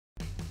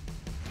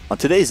On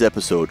today's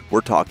episode,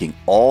 we're talking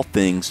all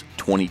things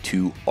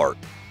 22 ARC.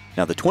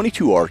 Now, the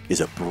 22 ARC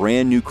is a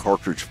brand new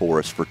cartridge for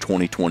us for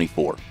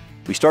 2024.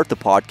 We start the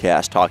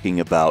podcast talking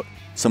about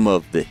some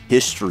of the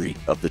history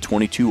of the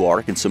 22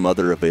 ARC and some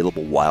other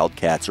available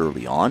Wildcats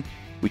early on.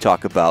 We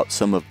talk about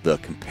some of the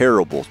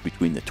comparables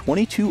between the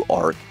 22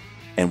 ARC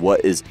and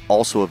what is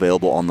also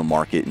available on the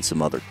market in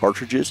some other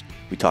cartridges.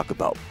 We talk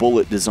about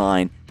bullet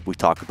design. We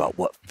talk about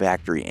what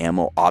factory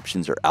ammo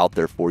options are out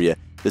there for you.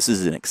 This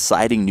is an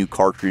exciting new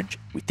cartridge.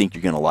 We think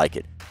you're going to like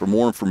it. For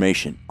more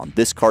information on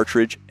this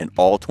cartridge and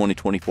all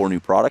 2024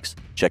 new products,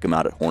 check them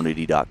out at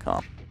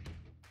Hornady.com.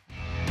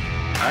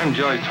 I'm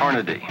Joyce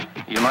Hornady.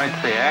 You might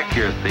say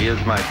accuracy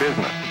is my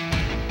business.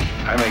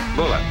 I make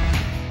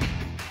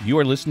bullets. You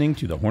are listening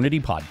to the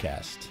Hornady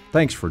Podcast.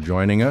 Thanks for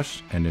joining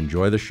us and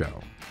enjoy the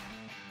show.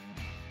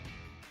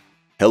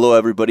 Hello,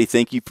 everybody.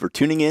 Thank you for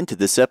tuning in to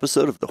this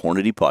episode of the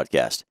Hornady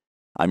Podcast.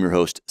 I'm your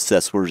host,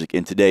 Seth,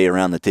 and today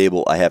around the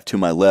table I have to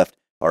my left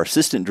our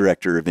Assistant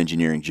Director of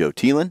Engineering, Joe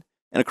Thielen,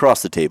 and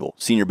across the table,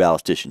 Senior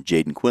Ballistician,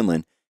 Jayden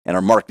Quinlan, and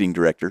our Marketing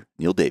Director,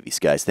 Neil Davies.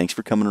 Guys, thanks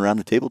for coming around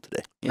the table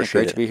today. Yeah,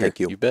 great to be here. Thank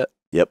you. You bet.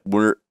 Yep,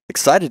 we're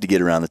excited to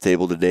get around the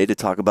table today to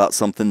talk about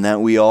something that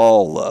we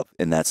all love,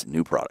 and that's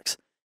new products.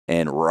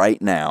 And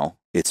right now,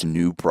 it's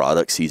new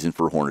product season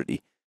for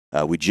Hornady.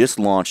 We just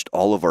launched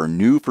all of our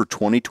new for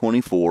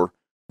 2024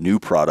 new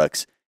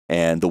products,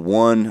 and the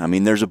one, I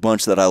mean, there's a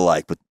bunch that I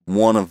like, but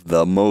one of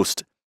the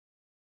most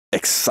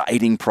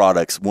exciting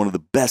products, one of the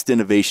best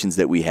innovations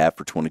that we have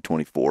for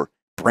 2024,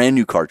 brand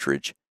new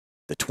cartridge,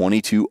 the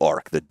 22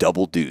 ARC, the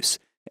Double Deuce.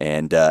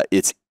 And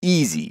it's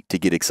easy to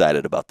get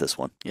excited about this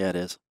one. Yeah, it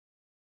is.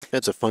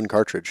 It's a fun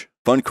cartridge.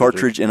 Fun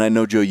cartridge, and I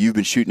know, Joe, you've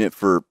been shooting it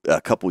for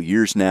a couple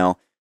years now.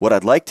 What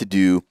I'd like to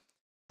do,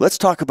 let's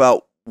talk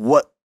about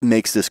what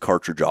makes this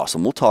cartridge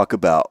awesome. We'll talk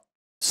about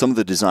some of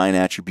the design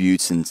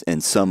attributes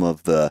and some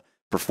of the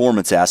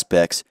performance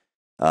aspects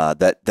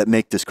that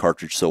make this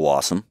cartridge so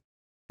awesome.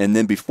 And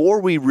then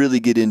before we really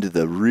get into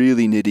the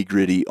really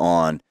nitty-gritty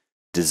on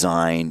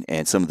design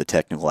and some of the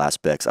technical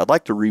aspects, I'd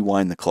like to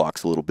rewind the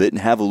clocks a little bit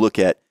and have a look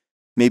at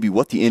maybe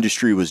what the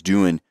industry was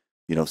doing,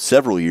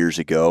 several years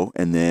ago,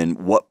 and then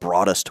what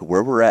brought us to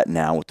where we're at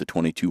now with the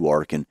 22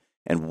 ARC and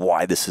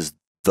why this is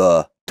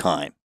the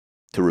time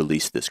to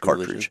release this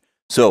cartridge.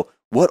 So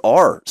what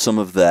are some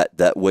of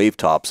that wave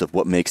tops of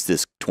what makes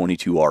this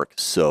 22 ARC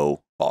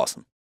so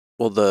awesome?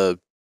 Well, the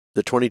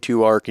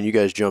 22 ARC, and you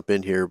guys jump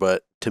in here,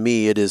 but to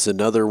me, it is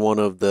another one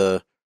of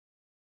the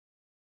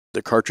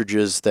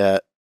cartridges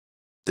that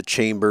the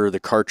chamber, the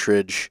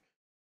cartridge,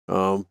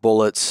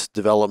 bullets,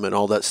 development,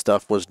 all that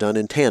stuff was done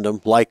in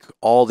tandem, like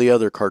all the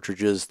other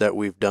cartridges that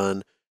we've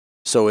done.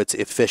 So it's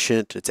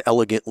efficient, it's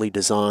elegantly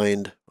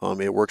designed,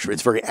 it works,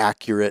 it's very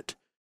accurate,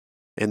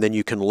 and then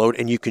you can load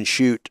and you can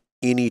shoot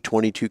any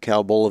 22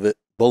 cal bullet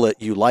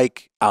you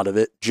like out of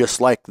it, just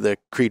like the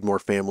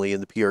Creedmoor family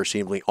and the PRC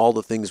family, all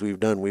the things we've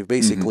done. We've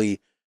basically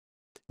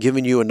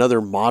given you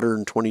another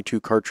modern 22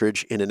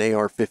 cartridge in an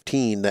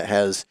AR-15 that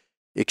has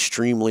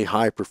extremely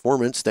high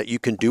performance that you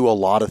can do a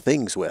lot of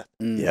things with.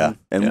 Yeah,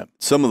 and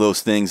some of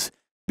those things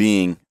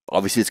being,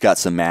 obviously it's got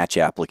some match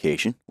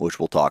application, which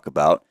we'll talk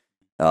about.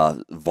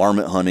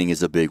 Varmint hunting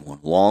is a big one.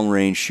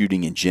 Long-range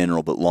shooting in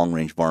general, but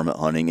long-range varmint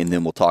hunting. And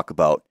then we'll talk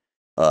about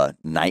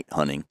night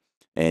hunting.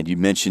 And you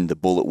mentioned the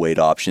bullet weight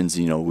options.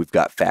 We've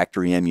got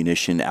factory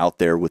ammunition out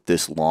there with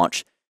this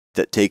launch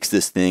that takes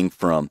this thing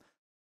from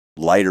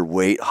lighter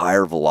weight,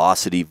 higher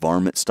velocity,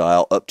 varmint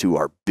style, up to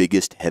our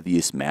biggest,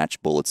 heaviest match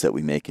bullets that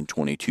we make in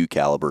 22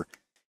 caliber.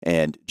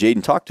 And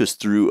Jayden, talk to us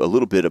through a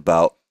little bit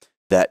about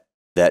that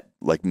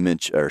like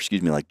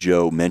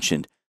Joe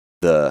mentioned,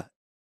 the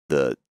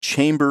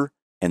chamber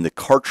and the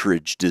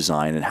cartridge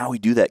design and how we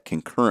do that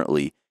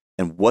concurrently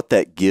and what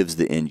that gives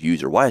the end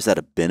user. Why is that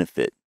a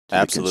benefit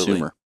to the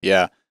consumer?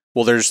 Yeah.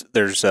 Well,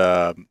 there's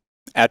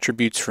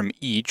attributes from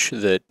each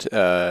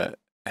that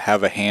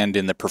have a hand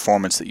in the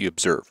performance that you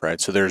observe,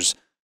 right? So there's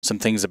some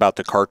things about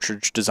the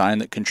cartridge design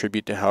that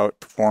contribute to how it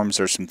performs.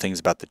 There's some things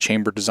about the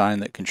chamber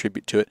design that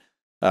contribute to it.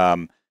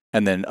 And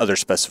then other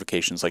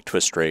specifications like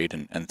twist rate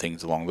and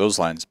things along those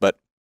lines. But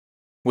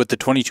with the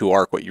 22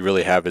 ARC, what you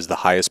really have is the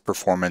highest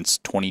performance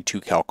 22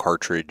 cal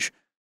cartridge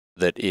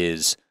that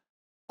is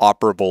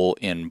operable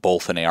in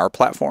both an AR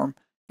platform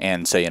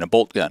and, say, in a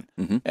bolt gun.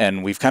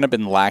 And we've kind of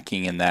been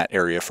lacking in that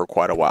area for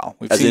quite a while.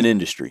 As an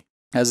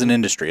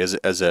industry,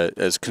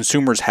 as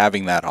consumers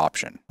having that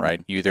option,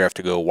 right? You either have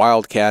to go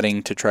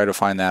wildcatting to try to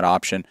find that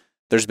option.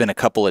 There's been a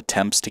couple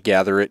attempts to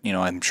gather it.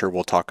 I'm sure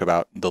we'll talk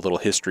about the little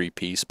history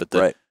piece, but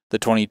the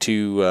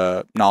 22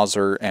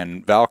 Nosler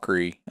and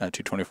Valkyrie,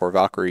 224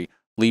 Valkyrie,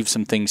 leave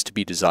some things to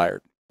be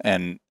desired.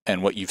 And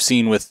what you've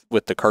seen with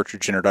the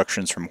cartridge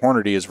introductions from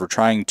Hornady is we're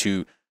trying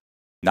to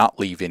not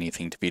leave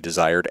anything to be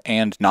desired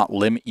and not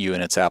limit you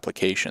in its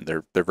application.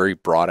 They're very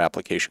broad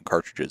application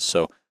cartridges.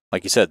 So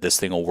like you said, this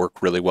thing will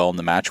work really well in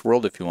the match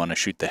world if you want to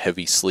shoot the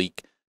heavy,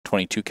 sleek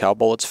 22 cal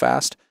bullets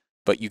fast.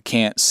 But you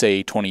can't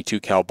say 22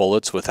 cal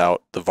bullets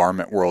without the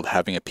varmint world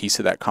having a piece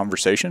of that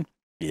conversation.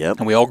 Yep.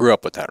 And we all grew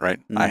up with that, right?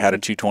 I had a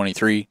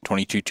 223,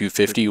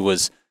 250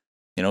 was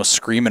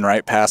screaming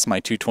right past my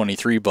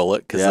 223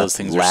 bullet because those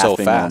things are so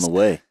laughing fast. on the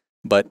way.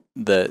 But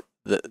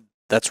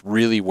that's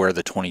really where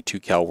the 22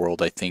 cal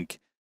world, I think,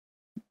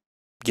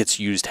 gets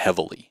used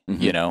heavily,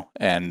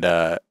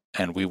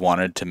 and we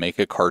wanted to make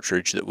a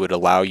cartridge that would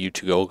allow you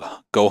to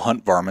go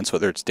hunt varmints,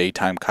 whether it's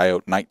daytime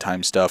coyote,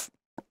 nighttime stuff,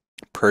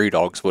 prairie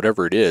dogs,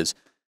 whatever it is,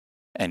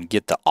 and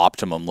get the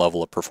optimum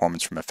level of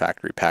performance from a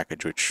factory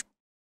package, which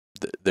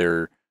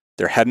there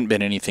hadn't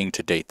been anything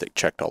to date that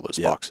checked all those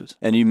boxes.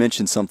 And you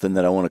mentioned something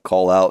that I want to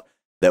call out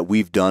that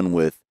we've done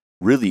with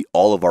really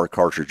all of our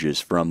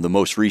cartridges, from the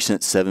most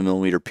recent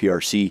 7mm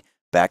PRC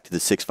back to the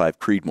 6.5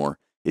 Creedmoor,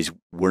 is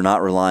we're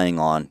not relying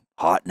on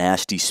hot,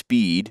 nasty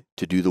speed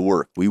to do the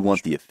work. We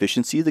want the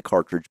efficiency of the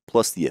cartridge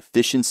plus the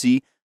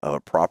efficiency of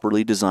a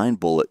properly designed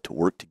bullet to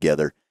work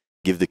together,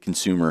 give the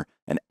consumer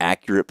an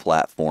accurate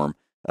platform.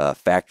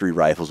 Factory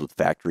rifles with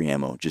factory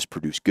ammo just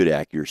produce good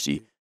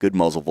accuracy, good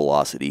muzzle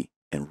velocity,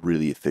 and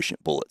really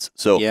efficient bullets.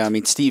 So yeah, I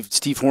mean, Steve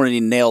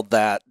Hornady nailed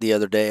that the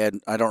other day.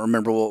 I don't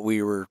remember what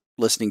we were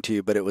listening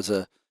to, but it was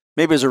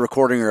maybe it was a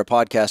recording or a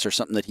podcast or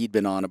something that he'd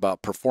been on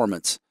about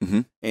performance.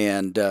 Mm-hmm.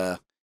 And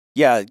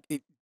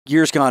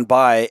years gone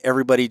by,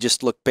 everybody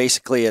just looked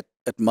basically at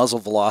muzzle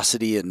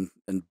velocity and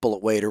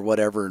bullet weight or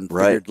whatever, and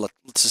figured,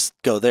 let's just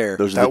go there.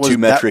 Those are the two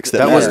metrics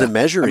that was the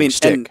measuring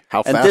stick.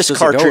 How fast this does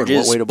cartridge it go and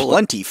is what weight of bullet?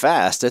 plenty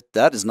fast.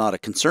 That is not a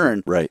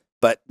concern. Right.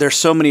 But there's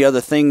so many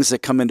other things that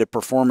come into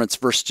performance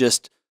versus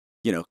just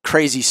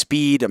crazy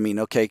speed. I mean,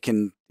 okay,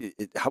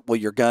 will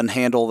your gun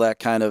handle that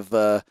kind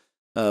of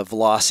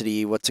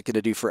velocity? What's it going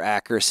to do for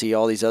accuracy?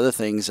 All these other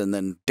things, and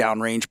then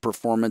downrange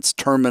performance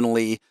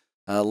terminally.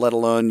 Let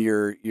alone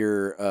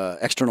your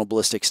external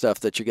ballistic stuff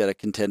that you got to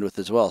contend with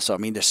as well. So I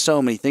mean, there's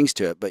so many things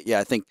to it. But yeah,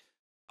 I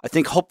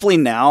think hopefully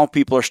now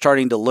people are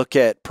starting to look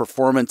at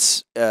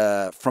performance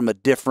from a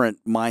different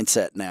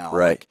mindset now.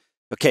 Right. Like,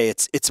 okay,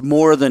 it's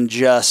more than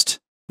just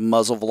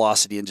muzzle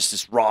velocity and just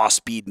this raw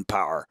speed and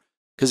power.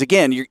 Because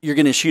again, you're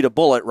going to shoot a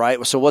bullet,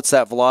 right? So what's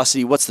that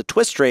velocity? What's the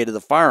twist rate of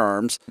the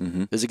firearms?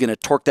 Mm-hmm. Is it going to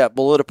torque that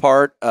bullet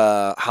apart?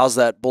 How's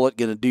that bullet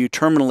going to do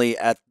terminally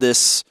at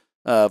this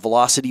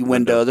velocity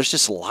window? There's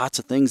just lots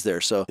of things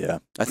there. So yeah,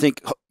 I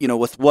think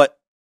with what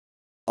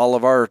all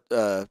of our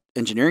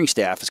engineering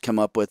staff has come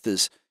up with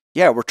is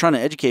we're trying to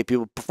educate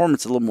people.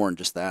 Performance is a little more than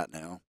just that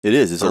now. it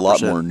is. It's 100%. a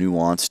lot more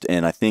nuanced,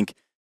 and I think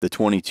the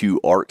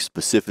 22 ARC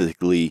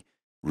specifically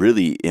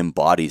really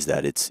embodies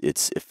that. It's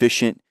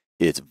efficient,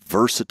 it's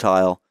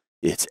versatile,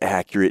 it's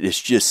accurate.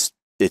 It's just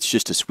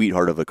a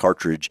sweetheart of a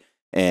cartridge,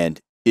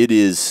 and it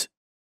is,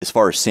 as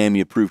far as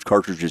SAMI approved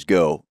cartridges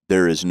go,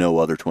 there is no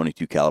other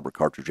 22 caliber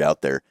cartridge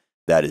out there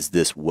that is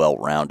this well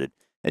rounded.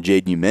 And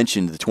Jayden, you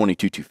mentioned the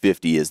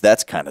 22-250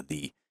 that's kind of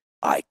the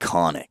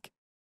iconic,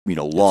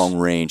 long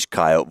range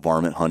coyote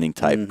varmint hunting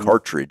type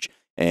cartridge,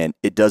 and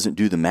it doesn't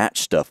do the match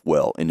stuff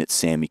well in its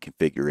SAMI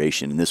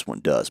configuration, and this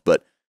one does.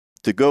 But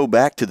to go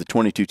back to the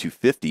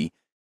 22-250,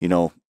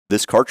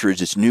 this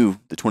cartridge is new,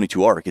 the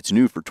 22 ARC, it's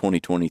new for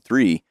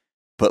 2023,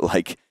 but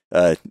like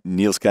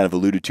Neil's kind of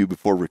alluded to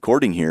before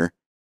recording here,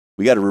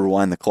 we got to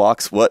rewind the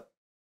clocks,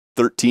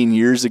 13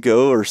 years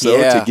ago or so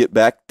to get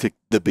back to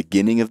the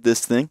beginning of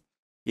this thing?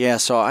 Yeah,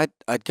 so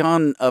I'd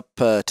gone up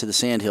to the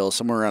Sandhills,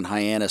 somewhere around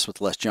Hyannis with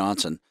Les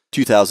Johnson.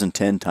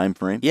 2010 time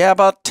frame? Yeah,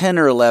 about 10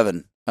 or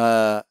 11.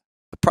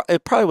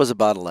 It probably was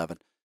about 11.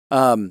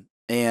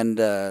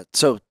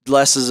 So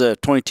Les is a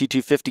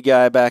 22-250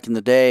 guy back in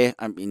the day.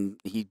 I mean,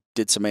 he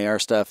did some AR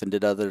stuff and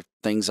did other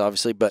things,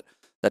 obviously, but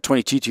that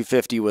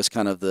 22-250 was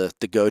kind of the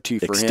go-to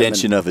for him.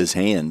 Extension of his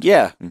hand.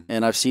 Yeah,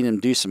 and I've seen him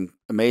do some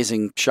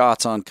amazing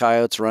shots on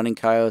coyotes, running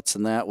coyotes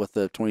and that with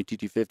the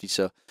 22-250.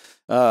 So,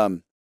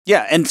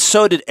 and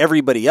so did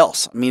everybody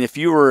else. I mean, if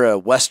you were a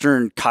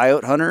Western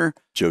coyote hunter,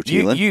 Joe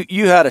Thielen,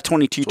 you had a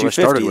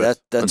 22-250.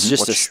 That's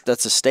just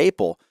that's a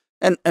staple,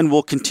 and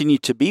will continue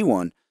to be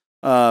one.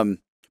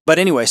 But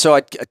anyway, so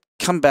I'd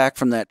come back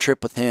from that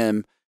trip with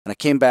him, and I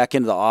came back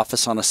into the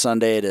office on a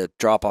Sunday to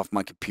drop off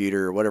my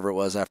computer or whatever it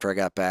was after I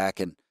got back,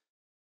 and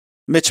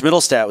Mitch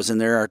Middlestat was in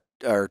there,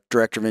 our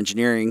director of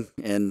engineering,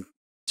 and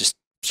just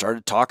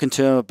started talking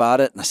to him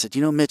about it. And I said,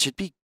 Mitch,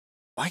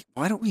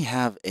 why don't we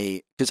have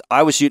because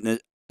I was shooting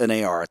an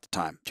AR at the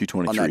time.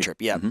 223. On that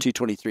trip. Yeah,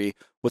 223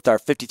 with our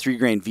 53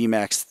 grain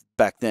VMAX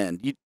back then.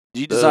 Did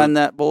you design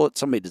that bullet?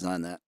 Somebody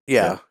designed that.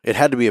 Yeah, it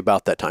had to be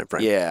about that time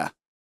frame. Yeah.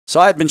 So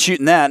I had been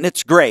shooting that, and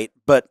it's great,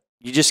 but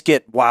you just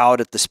get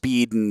wowed at the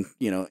speed and,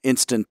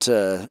 instant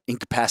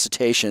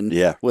incapacitation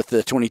with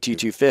the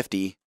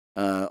 22-250.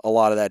 A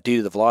lot of that due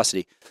to the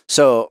velocity.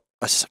 So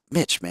I said,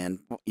 Mitch, man,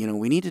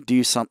 we need to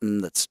do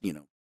something that's,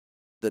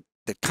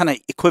 that kind of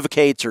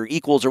equivocates or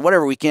equals or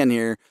whatever we can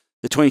here,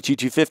 the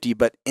 22-250,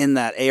 but in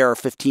that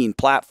AR-15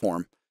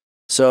 platform.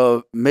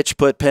 So Mitch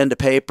put pen to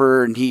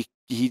paper, and he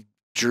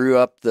drew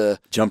up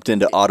jumped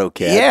into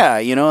AutoCAD. Yeah,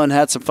 and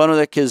had some fun with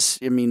it because,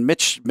 I mean,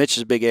 Mitch is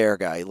a big AR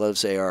guy. He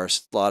loves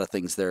ARs, a lot of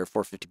things there,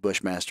 450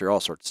 Bushmaster, all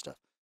sorts of stuff.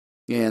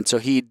 And so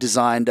he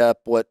designed up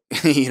what,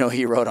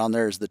 he wrote on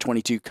there is the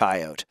 22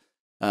 Coyote,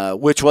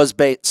 which was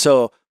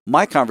so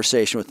my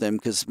conversation with him,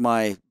 because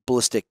my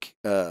ballistic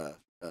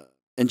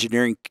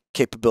engineering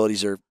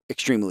capabilities are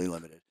extremely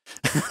limited.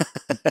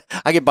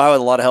 I get by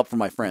with a lot of help from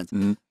my friends,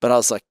 but I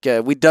was like,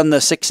 we'd done the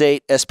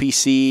 6.8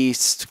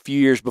 SPC a few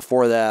years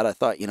before that. I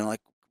thought,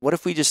 like, what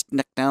if we just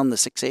neck down the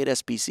 6.8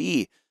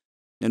 SPC?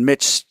 And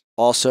Mitch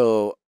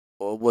also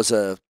was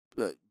a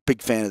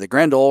big fan of the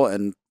Grendel,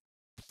 and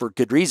for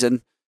good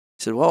reason.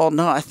 He said, well,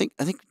 no, I think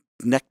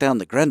neck down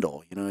the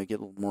Grendel, get a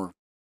little more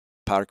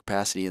powder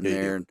capacity in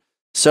there. And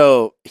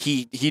so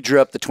he drew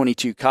up the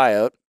 22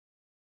 Coyote.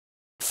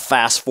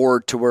 Fast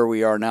forward to where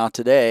we are now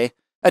today.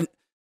 And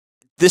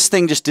this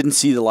thing just didn't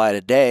see the light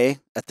of day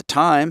at the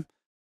time.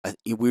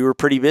 We were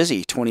pretty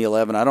busy,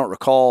 2011. I don't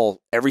recall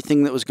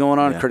everything that was going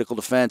on, critical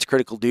defense,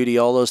 critical duty,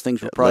 all those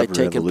things were probably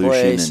taking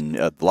place. And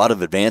a lot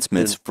of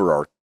advancements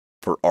for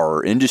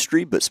our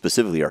industry, but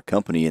specifically our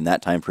company in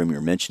that time frame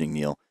you're mentioning,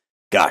 Neil.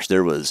 Gosh,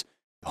 there was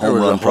home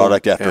run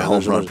product after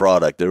home run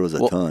product. There was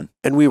a ton.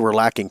 And we were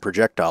lacking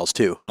projectiles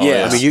too.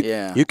 Yeah. I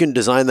mean, you can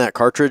design that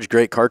cartridge,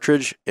 great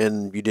cartridge,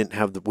 and you didn't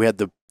have we had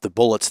the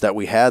bullets that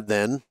we had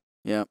then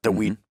that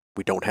we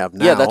don't have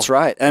now. Yeah, that's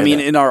right. I mean,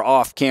 in our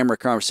off-camera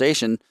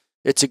conversation,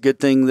 it's a good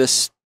thing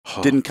this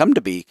didn't come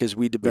to be, because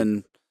we'd have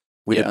been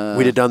we'd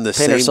have done the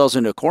same. ourselves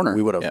into a corner.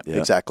 We would have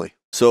exactly.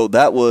 So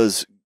that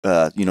was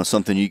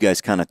something you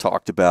guys kind of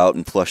talked about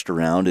and flushed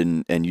around,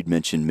 and you'd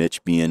mentioned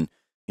Mitch being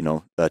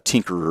a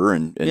tinkerer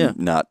and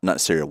not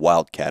necessarily a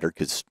wildcatter,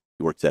 because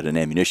he works at an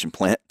ammunition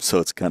plant, so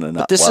it's kind of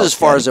not. But this is as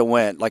far as it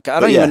went. Like, I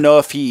don't even know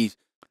if he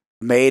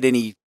made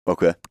any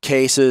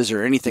cases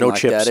or anything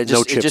like that. It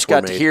just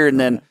got to here, and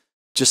then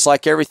just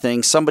like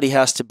everything, somebody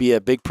has to be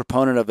a big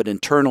proponent of it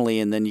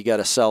internally, and then you got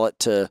to sell it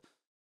to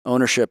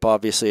ownership,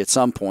 obviously, at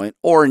some point.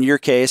 Or in your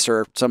case,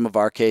 or some of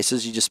our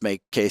cases, you just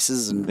make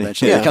cases, and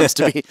eventually it comes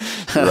to be.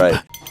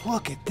 Right.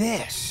 Look at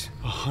this.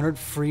 100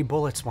 free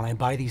bullets when I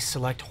buy these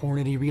select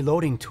Hornady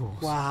reloading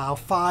tools. Wow,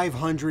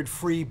 500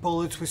 free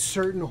bullets with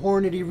certain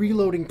Hornady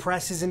reloading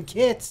presses and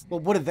kits. Well,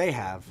 what do they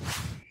have?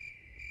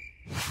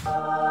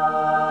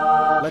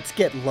 Let's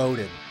get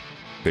loaded.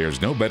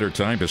 There's no better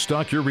time to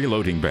stock your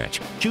reloading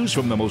bench. Choose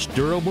from the most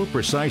durable,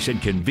 precise,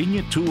 and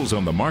convenient tools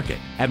on the market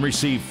and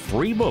receive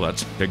free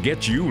bullets to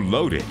get you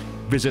loaded.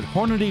 Visit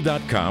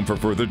Hornady.com for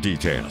further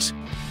details.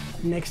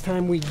 Next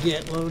time we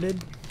get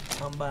loaded,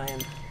 I'm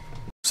buying.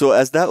 So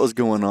as that was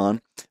going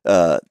on,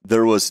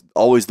 there was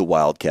always the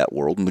Wildcat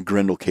world and the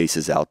Grendel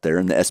cases out there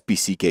and the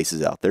SPC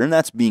cases out there, and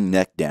that's being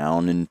necked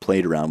down and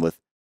played around with,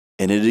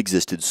 and it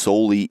existed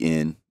solely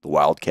in the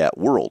Wildcat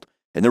world.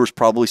 And there was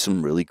probably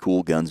some really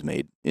cool guns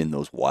made in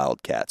those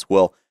Wildcats.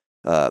 Well,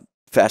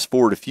 fast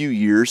forward a few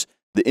years,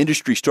 the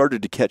industry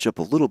started to catch up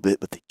a little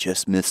bit, but they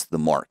just missed the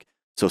mark.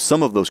 So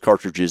some of those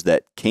cartridges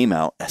that came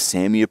out, as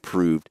Sammy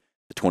approved,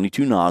 the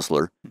 22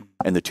 Nosler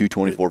and the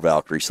 224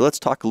 Valkyrie. So let's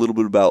talk a little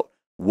bit about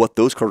what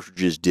those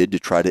cartridges did to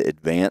try to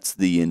advance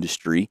the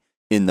industry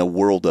in the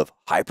world of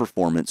high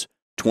performance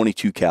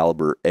 22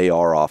 caliber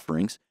AR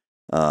offerings,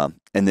 and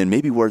then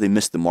maybe where they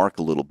missed the mark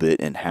a little bit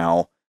and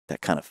how that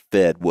kind of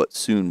fed what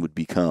soon would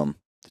become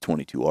the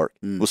 22 ARC.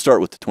 We'll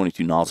start with the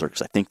 22 Nosler,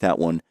 because I think that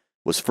one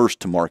was first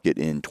to market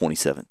in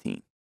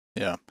 2017.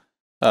 Yeah.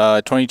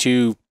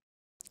 22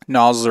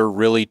 Nosler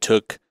really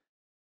took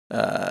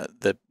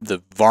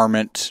the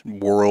varmint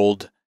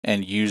world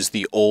and used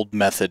the old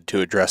method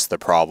to address the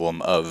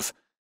problem of,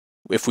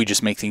 if we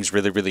just make things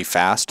really, really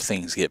fast,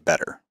 things get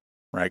better,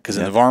 right? Because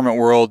in the varmint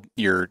world,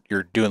 you're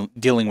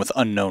dealing with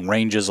unknown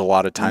ranges a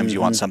lot of times.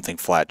 You want something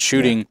flat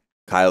shooting.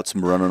 Coyotes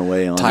running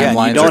away on.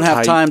 You don't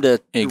have time to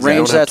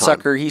range that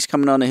sucker. He's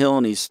coming on the hill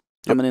and he's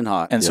coming in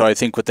hot. And so I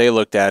think what they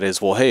looked at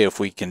is, well, hey, if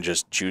we can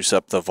just juice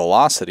up the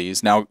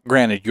velocities. Now,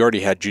 granted, you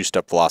already had juiced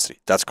up velocity.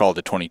 That's called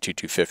the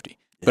 22-250,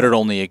 but it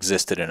only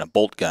existed in a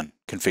bolt gun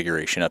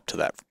configuration up to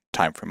that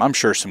time frame. I'm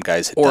sure some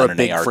guys had done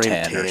an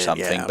AR-10 or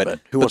something,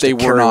 but they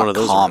were not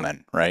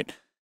common, right?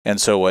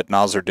 And so what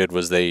Nosler did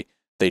was they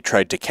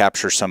tried to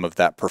capture some of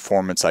that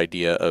performance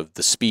idea of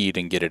the speed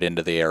and get it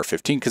into the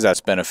AR-15, because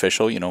that's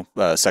beneficial,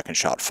 second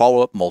shot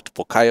follow-up,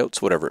 multiple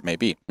coyotes, whatever it may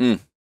be.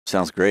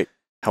 Sounds great.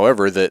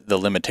 However, the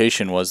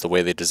limitation was the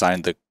way they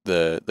designed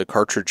the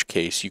cartridge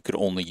case. You could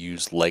only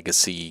use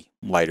legacy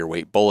lighter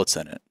weight bullets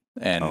in it.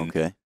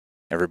 And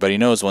everybody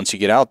knows once you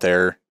get out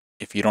there,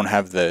 if you don't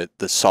have the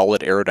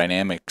solid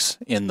aerodynamics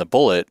in the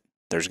bullet,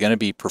 there's going to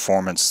be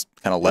performance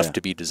kind of left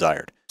to be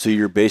desired. So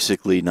you're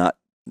basically not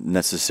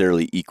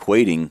necessarily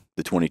equating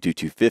the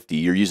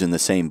 22-250. You're using the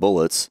same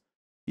bullets.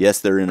 Yes,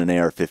 they're in an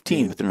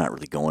AR-15, but they're not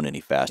really going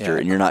any faster,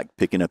 and you're not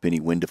picking up any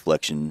wind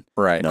deflection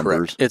numbers.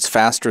 Correct. It's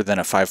faster than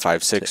a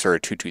 5.56 or a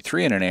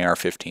 2.23 in an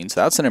AR-15,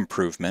 so that's an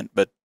improvement,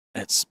 but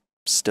it's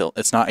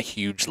not a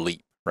huge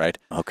leap, right?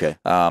 Okay.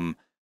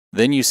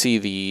 Then you see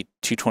the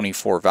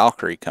 224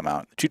 Valkyrie come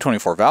out. The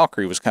 224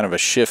 Valkyrie was kind of a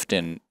shift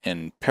in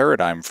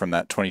paradigm from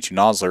that 22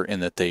 Nosler, in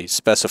that they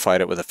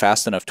specified it with a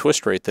fast enough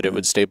twist rate that it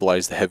would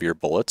stabilize the heavier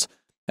bullets,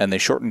 and they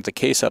shortened the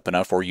case up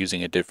enough, or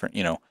using a different,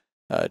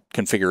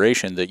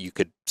 configuration, that you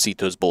could seat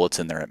those bullets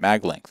in there at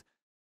mag length.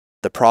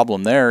 The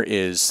problem there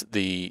is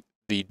the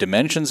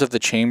dimensions of the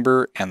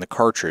chamber and the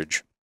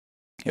cartridge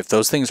If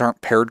those things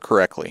aren't paired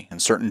correctly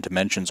and certain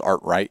dimensions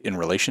aren't right in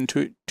relation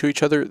to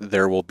each other,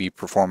 there will be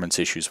performance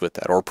issues with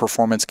that, or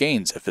performance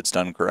gains if it's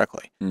done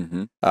correctly.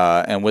 Mm-hmm.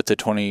 And with the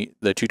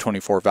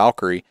 224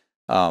 Valkyrie,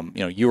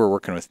 you were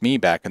working with me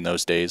back in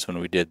those days when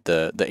we did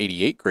the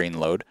 88 grain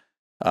load,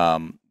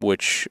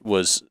 which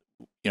was,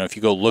 if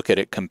you go look at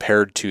it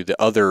compared to the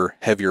other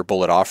heavier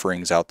bullet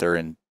offerings out there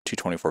in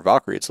 224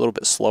 Valkyrie, it's a little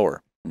bit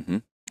slower. Mm-hmm.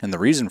 And the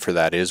reason for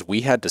that is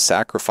we had to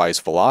sacrifice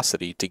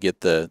velocity to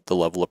get the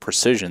level of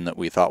precision that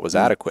we thought was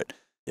adequate.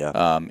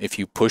 Yeah. If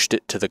you pushed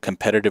it to the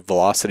competitive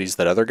velocities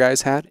that other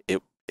guys had,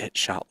 it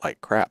shot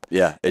like crap.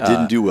 Yeah, it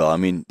didn't do well. I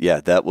mean,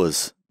 yeah,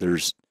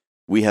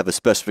 we have a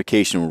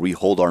specification where we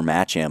hold our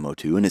match ammo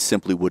to, and it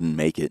simply wouldn't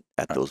make it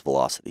at those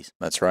velocities.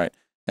 That's right.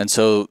 And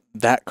so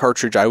that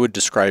cartridge I would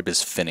describe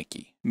as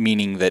finicky,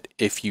 meaning that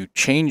if you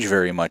change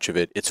very much of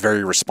it, it's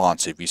very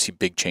responsive. You see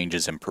big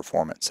changes in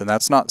performance. And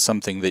that's not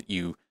something that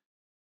you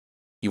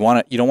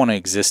don't want to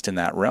exist in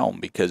that realm,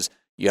 because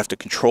you have to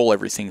control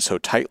everything so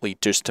tightly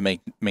just to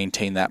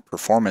maintain that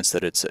performance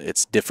that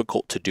it's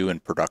difficult to do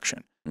in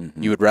production.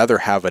 Mm-hmm. You would rather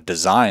have a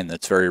design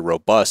that's very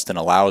robust and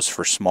allows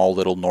for small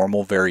little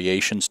normal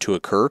variations to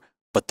occur,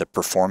 but the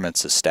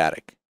performance is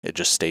static. It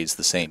just stays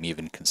the same,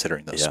 even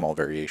considering those small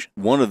variations.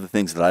 One of the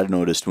things that I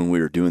noticed when we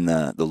were doing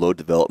the load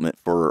development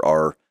for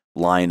our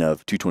line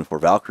of 224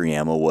 Valkyrie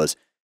ammo was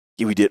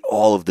we did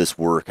all of this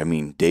work. I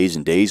mean, days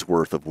and days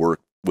worth of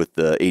work with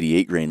the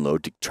 88 grain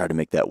load to try to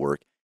make that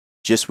work.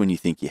 Just when you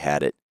think you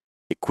had it,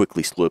 it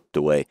quickly slipped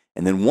away.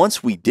 And then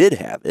once we did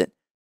have it,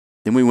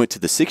 then we went to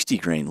the 60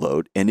 grain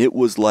load, and it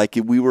was like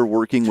we were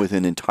working with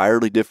an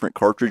entirely different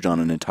cartridge on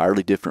an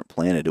entirely different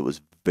planet. It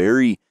was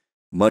very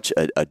much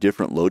a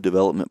different load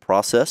development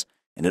process,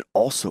 and it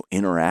also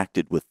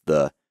interacted with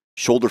the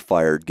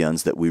shoulder-fired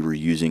guns that we were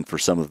using for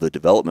some of the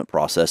development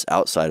process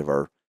outside of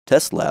our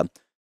test lab.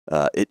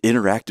 It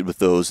interacted with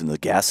those, and the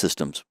gas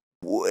systems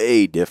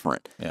way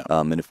different. Yeah.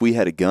 And if we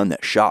had a gun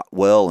that shot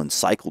well and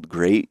cycled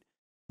great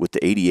with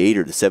the 88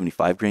 or the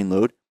 75 grain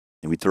load,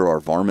 and we'd throw our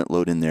varmint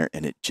load in there,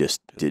 and it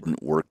just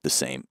didn't work the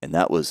same. And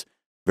that was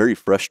very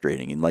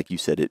frustrating. And like you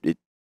said, it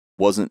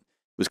was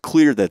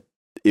clear that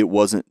it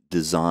wasn't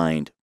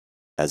designed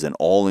as an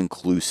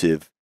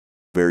all-inclusive,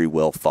 very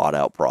well thought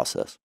out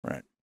process.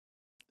 Right.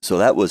 So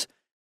that was,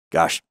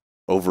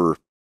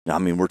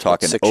 we're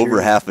talking 6 over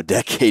years. half a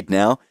decade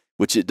now,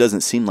 which it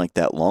doesn't seem like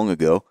that long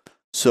ago.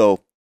 So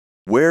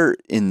where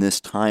in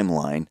this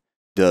timeline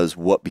does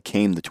what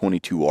became the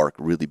 22 ARC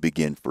really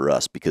begin for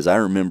us? Because I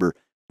remember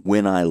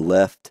when I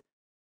left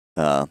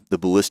the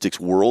ballistics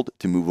world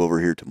to move over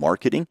here to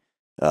marketing,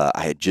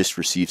 I had just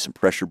received some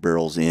pressure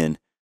barrels in,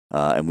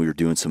 and we were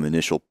doing some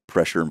initial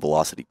pressure and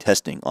velocity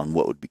testing on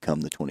what would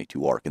become the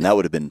 22 ARC, and that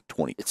would have been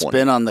 2020. It's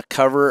been on the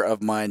cover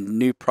of my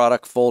new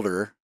product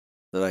folder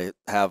that I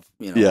have,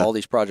 all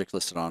these projects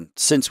listed on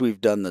since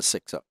we've done the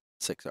 6 ARC.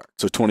 So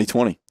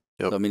 2020.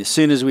 Yep. So, I mean, as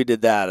soon as we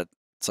did that,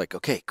 it's like,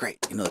 okay, great.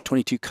 The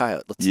 22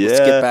 Coyote. Let's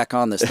get back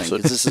on this thing,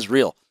 because this is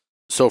real.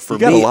 So for you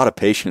got me, a lot of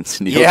patience.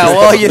 Yeah,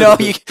 well, you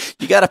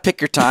got to pick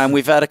your time.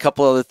 We've had a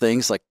couple other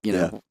things like,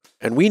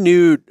 and we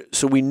knew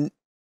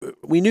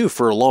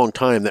for a long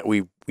time that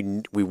we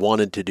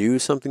wanted to do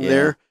something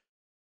there.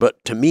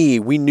 But to me,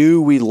 we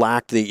knew we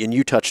lacked and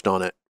you touched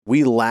on it,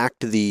 we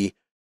lacked the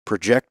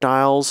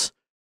projectiles,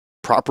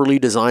 properly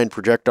designed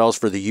projectiles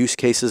for the use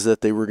cases that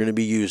they were going to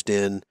be used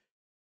in,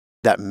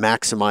 that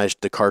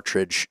maximized the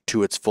cartridge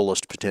to its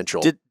fullest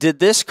potential. Did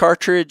this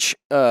cartridge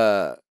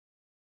lead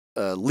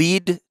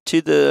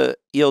to the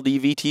ELD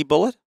VT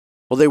bullet?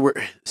 Well, they were,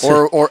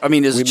 or I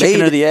mean, is it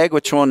chicken or the egg?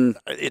 Which one?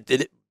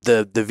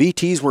 The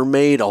VTs were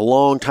made a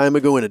long time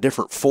ago in a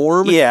different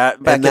form. Yeah,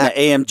 back in the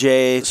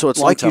AMJ. So it's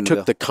like you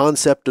took the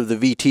concept of the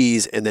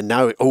VTs, and then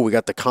now we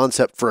got the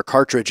concept for a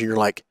cartridge, and you're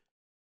like,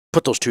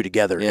 put those two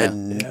together,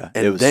 and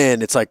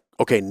then it's like,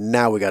 okay,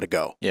 now we got to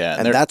go. Yeah,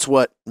 and that's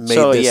what made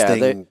this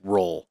thing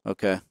roll.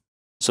 Okay.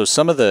 So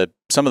some of the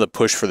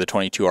push for the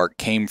 22 ARC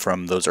came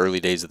from those early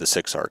days of the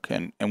 6 ARC,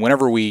 and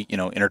whenever we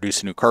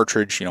introduce a new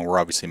cartridge, we're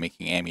obviously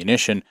making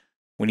ammunition.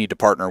 We need to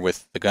partner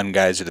with the gun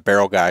guys or the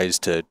barrel guys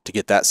to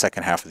get that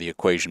second half of the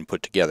equation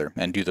put together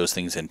and do those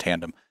things in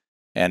tandem.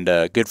 And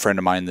a good friend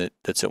of mine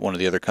that's at one of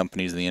the other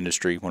companies in the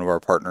industry, one of our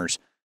partners,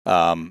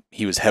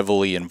 he was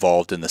heavily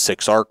involved in the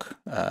 6 ARC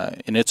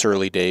in its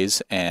early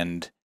days,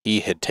 and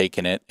he had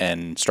taken it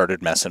and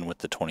started messing with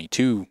the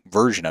 22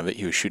 version of it.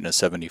 He was shooting a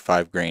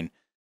 75 grain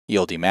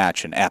ELD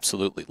match and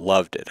absolutely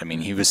loved it. I mean,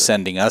 he was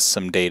sending us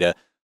some data.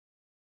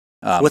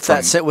 With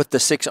that set with the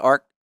 6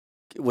 ARC,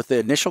 with the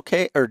initial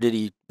case, or did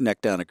he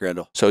neck down a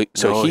Grendel? So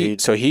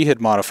he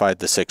had modified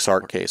the 6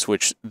 ARC case,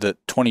 which the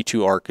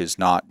 22 ARC is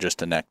not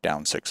just a neck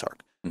down 6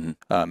 ARC.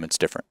 Mm-hmm. It's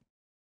different.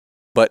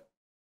 But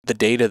the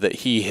data that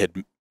he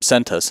had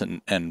sent us,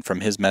 and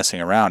from his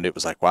messing around, it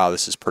was like, wow,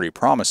 this is pretty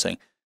promising.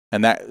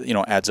 And that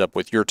adds up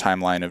with your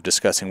timeline of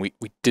discussing. We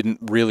didn't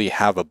really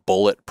have a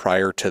bullet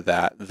prior to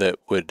that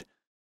would,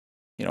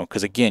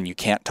 because again, you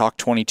can't talk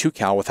 22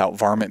 cal without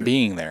varmint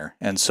being there.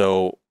 And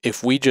so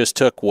if we just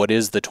took what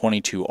is the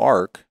 22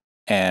 ARC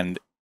and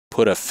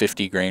put a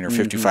 50 grain or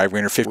 55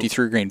 grain or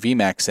 53 grain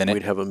VMAX in it,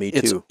 We'd have a Me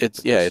Too.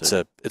 It's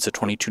a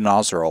 22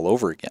 nozzler all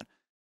over again.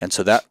 And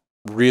so that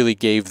really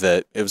gave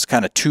it was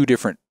kind of two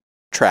different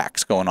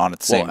tracks going on at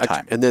the same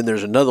time. And then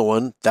there's another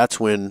one. That's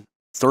when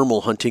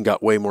thermal hunting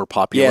got way more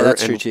popular. Yeah,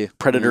 that's true too.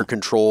 Predator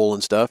control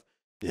and stuff.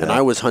 Yeah. And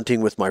I was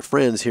hunting with my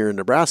friends here in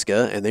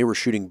Nebraska, and they were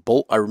shooting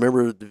bolt. I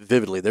remember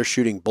vividly. They're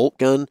shooting bolt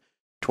gun,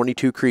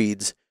 22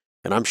 Creeds,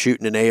 and I'm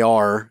shooting an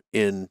AR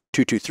in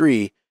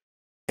 223.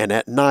 And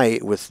at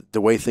night, with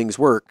the way things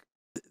work,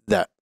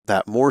 that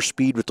more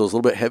speed with those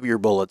little bit heavier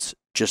bullets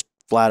just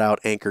flat out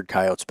anchored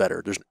coyotes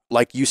better. There's,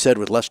 like you said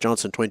with Les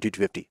Johnson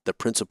 22-250, the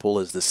principle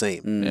is the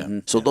same. Mm-hmm.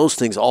 So those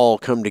things all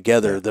come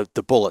together.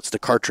 The bullets, the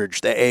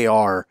cartridge, the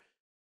AR,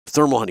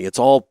 thermal hunting. It's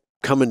all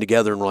coming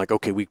together, and we're like,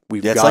 okay, we've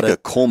got it's like a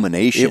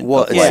culmination. It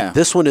was. Yeah. Like,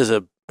 this one is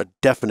a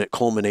definite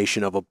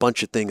culmination of a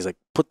bunch of things. Like,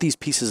 put these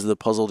pieces of the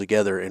puzzle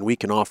together, and we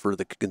can offer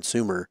the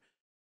consumer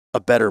a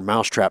better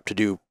mousetrap to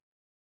do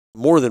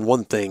more than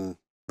one thing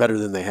better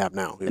than they have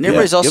now. And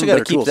everybody's also Give got them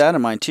to better keep tools. that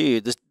in mind too.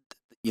 This,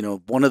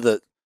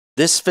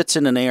 this fits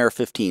in an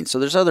AR-15. So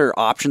there's other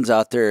options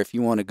out there if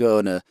you want to go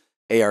in a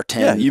AR-10.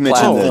 Yeah, you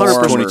mentioned the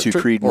platform 22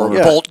 Creed or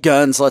one. bolt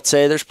guns. Let's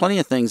say there's plenty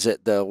of things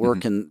that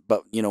work in.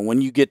 But when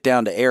you get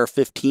down to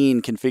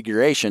AR-15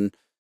 configuration,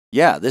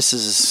 yeah, this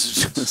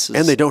is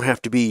And they don't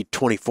have to be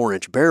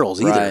 24-inch barrels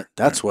either. Right.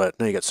 That's what.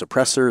 Now you got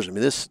suppressors. I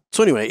mean, this.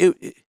 So anyway,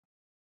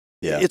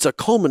 it's a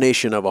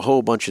culmination of a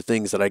whole bunch of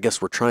things that I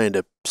guess we're trying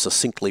to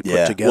succinctly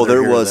put together. Well,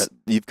 there here was,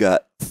 you've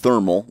got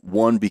thermal,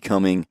 one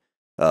becoming,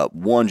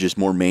 one just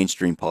more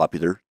mainstream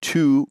popular,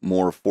 two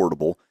more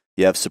affordable.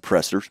 You have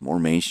suppressors, more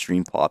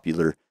mainstream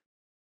popular.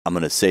 I'm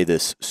going to say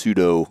this,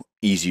 pseudo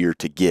easier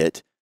to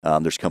get.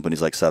 There's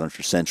companies like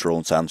Silencer Central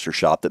and Silencer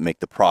Shop that make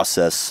the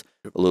process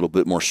a little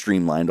bit more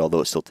streamlined,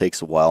 although it still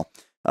takes a while.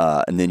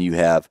 And then you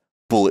have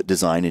bullet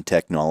design and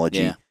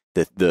technology,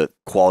 the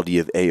quality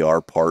of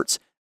AR parts.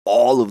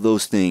 All of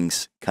those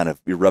things kind of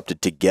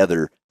erupted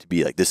together to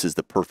be like, this is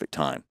the perfect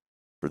time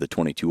for the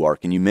 22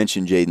 arc. And you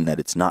mentioned, Jayden,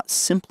 that it's not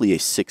simply a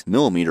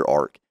 6mm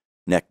arc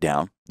neck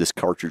down. This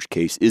cartridge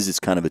case is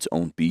kind of its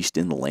own beast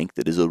in the length.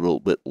 It is a little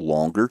bit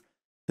longer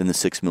than the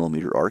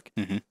 6mm arc.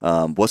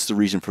 Mm-hmm. What's the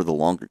reason for the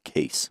longer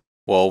case?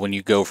 Well, when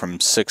you go from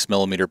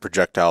 6mm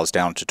projectiles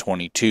down to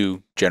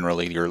 22,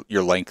 generally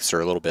your lengths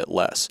are a little bit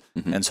less.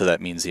 Mm-hmm. And so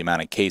that means the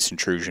amount of case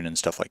intrusion and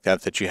stuff like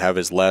that you have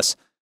is less.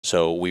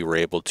 So we were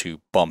able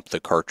to bump the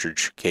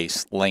cartridge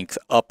case length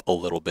up a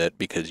little bit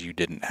because you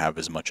didn't have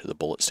as much of the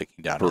bullet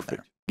sticking down in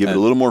there. Give it a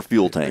little more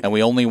fuel tank. And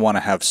we only want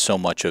to have so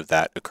much of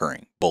that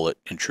occurring, bullet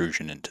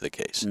intrusion into the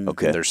case.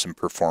 Okay. And there's some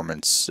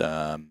performance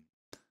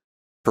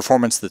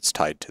that's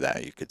tied to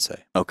that, you could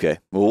say. Okay.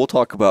 Well, we'll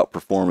talk about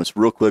performance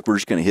real quick. We're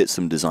just going to hit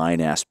some design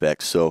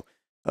aspects. So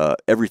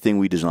everything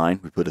we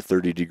design, we put a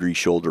 30-degree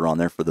shoulder on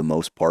there for the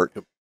most part.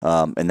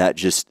 And that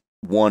just,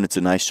 one, it's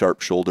a nice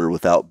sharp shoulder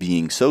without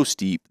being so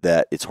steep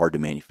that it's hard to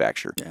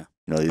manufacture. Yeah.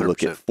 You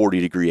look at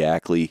 40-degree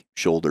Ackley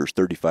shoulders,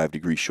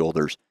 35-degree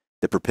shoulders,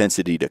 the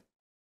propensity to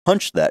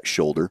punch that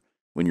shoulder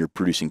when you're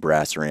producing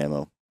brass or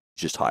ammo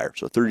is just higher.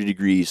 So 30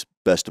 degrees,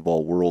 best of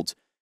all worlds.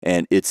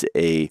 And it's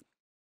a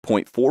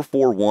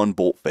 .441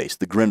 bolt face,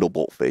 the Grendel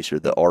bolt face or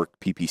the ARC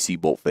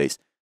PPC bolt face.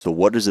 So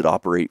what does it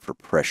operate for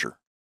pressure?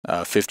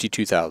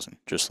 52,000,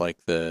 just like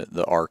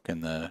the ARC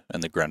and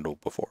the Grendel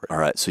before it. All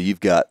right, so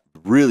you've got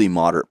really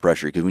moderate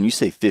pressure because when you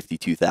say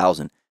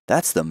 52,000,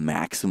 that's the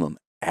maximum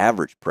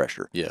average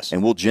pressure. Yes.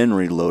 And we'll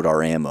generally load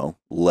our ammo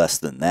less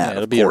than that. Yeah,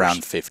 it'll be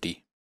around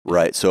 50.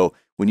 Right. So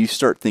when you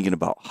start thinking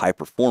about high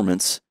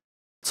performance,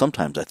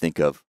 sometimes I think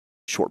of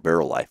short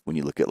barrel life when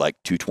you look at like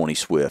 220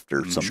 Swift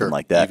or something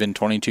like that. Even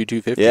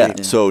 22-250. Yeah.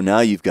 So now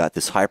you've got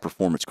this high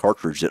performance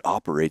cartridge that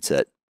operates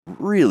at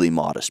really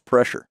modest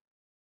pressure.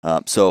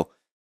 So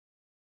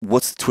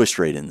what's the twist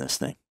rate in this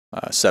thing?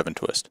 7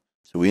 twist.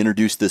 So we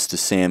introduced this to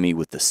Sammy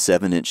with the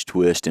 7-inch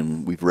twist,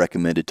 and we've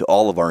recommended to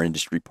all of our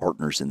industry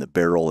partners in the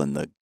barrel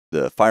and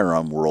the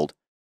firearm world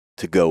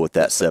to go with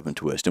that 7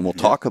 twist. And we'll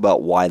talk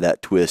about why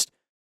that twist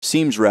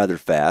seems rather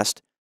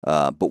fast,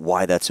 but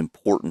why that's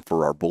important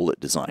for our bullet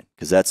design,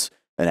 because that's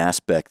an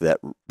aspect that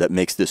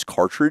makes this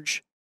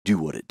cartridge do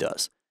what it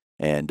does.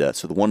 And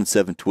so the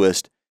 1-in-7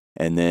 twist,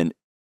 and then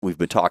we've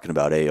been talking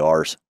about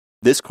ARs.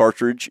 This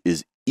cartridge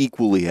is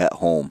equally at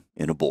home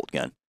in a bolt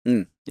gun.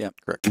 Yeah,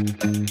 correct.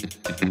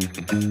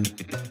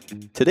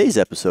 Today's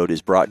episode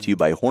is brought to you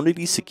by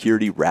Hornady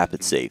Security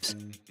Rapid Safes.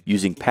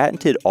 Using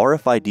patented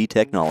RFID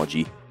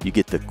technology, you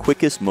get the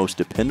quickest, most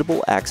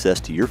dependable access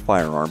to your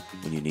firearm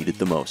when you need it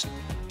the most.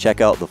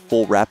 Check out the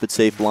full Rapid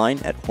Safe line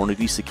at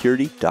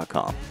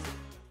HornadySecurity.com.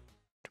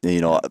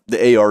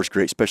 The AR is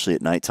great, especially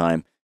at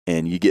nighttime,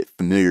 and you get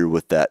familiar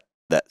with that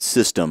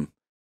system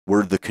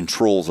where the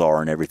controls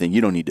are and everything.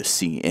 You don't need to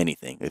see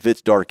anything. If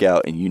it's dark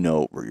out and you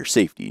know where your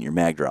safety and your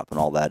mag drop and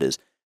all that is.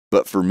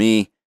 But for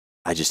me,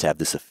 I just have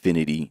this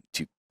affinity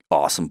to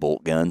awesome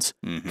bolt guns,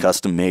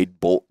 custom-made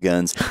bolt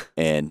guns,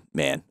 and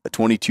man, a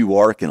 22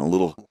 ARC and a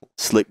little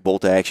slick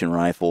bolt-action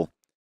rifle,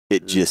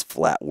 it just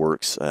flat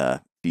works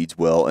feeds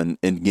well. And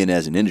again,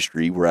 as an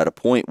industry, we're at a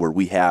point where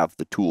we have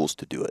the tools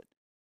to do it.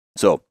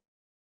 So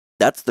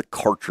that's the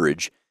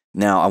cartridge.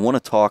 Now, I want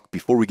to talk,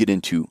 before we get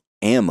into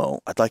ammo,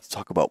 I'd like to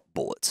talk about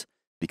bullets,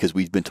 because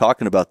we've been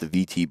talking about the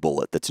VT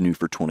bullet that's new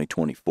for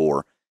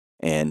 2024.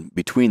 And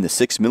between the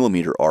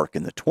 6mm arc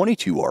and the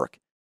 22 arc,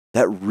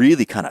 that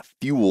really kind of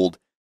fueled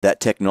that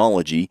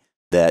technology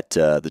that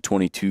that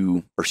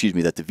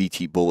the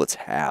VT bullets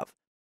have.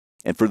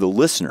 And for the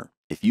listener,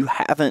 if you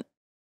haven't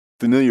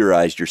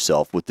familiarized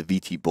yourself with the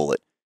VT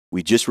bullet,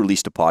 we just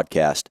released a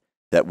podcast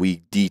that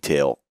we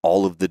detail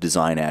all of the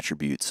design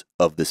attributes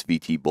of this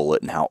VT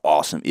bullet and how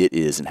awesome it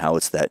is and how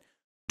it's that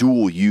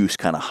dual use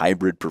kind of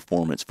hybrid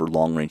performance for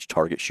long range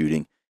target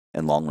shooting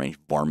and long range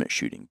varmint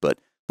shooting. But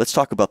let's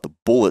talk about the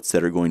bullets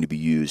that are going to be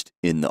used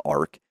in the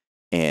arc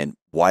and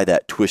why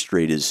that twist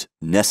rate is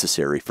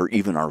necessary for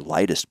even our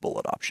lightest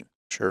bullet option.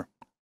 Sure.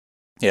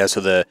 Yeah.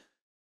 So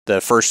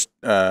the first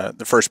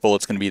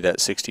bullet's going to be that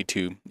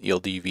 62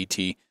 ELD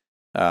VT,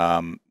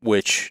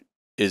 which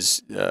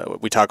is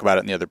we talk about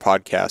it in the other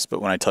podcast.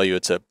 But when I tell you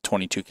it's a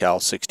 22 cal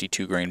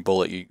 62 grain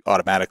bullet, you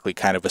automatically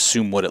kind of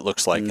assume what it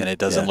looks like, and it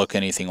doesn't look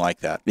anything like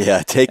that.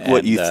 Yeah. Take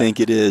what you think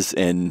it is,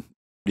 and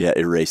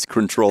erase.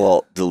 Control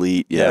Alt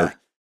Delete. Yeah.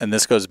 And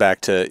this goes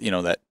back to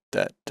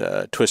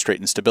that twist rate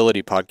and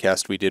stability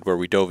podcast we did, where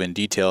we dove in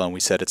detail and we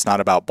said it's not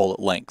about bullet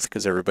length,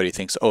 because everybody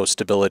thinks, oh,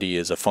 stability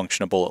is a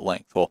function of bullet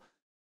length. Well,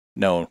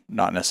 no,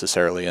 not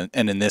necessarily.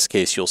 And in this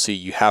case, you'll see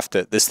you have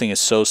to. This thing is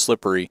so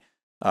slippery.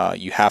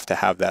 You have to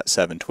have that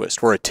 7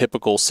 twist, where a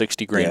typical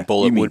 60 grain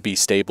bullet would be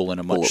stable in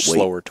a much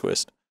slower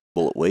twist.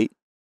 Bullet weight?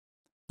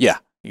 Yeah,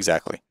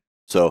 exactly.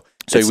 So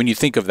when you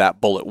think of that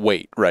bullet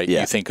weight, right,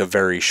 you think of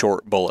very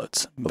short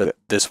bullets, but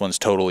this one's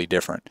totally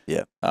different.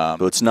 Yeah.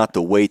 So it's not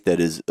the weight that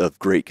is of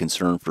great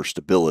concern for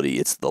stability,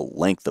 it's the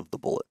length of the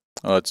bullet.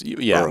 Oh, it's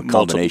or a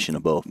combination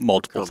of both.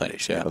 Multiple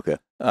things, yeah. Okay.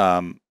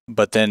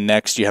 But then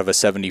next you have a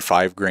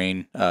 75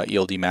 grain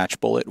ELD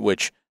match bullet,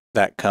 which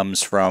that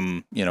comes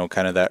from,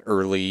 kind of that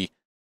early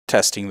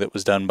testing that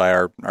was done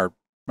by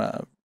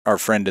our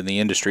friend in the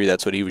industry.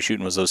 That's what he was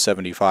shooting, was those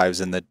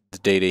 75s, and the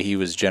data he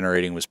was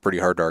generating was pretty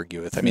hard to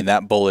argue with. I mean,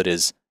 that bullet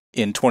is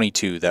in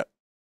 22. That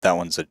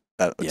one's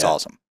it's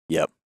awesome.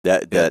 Yep.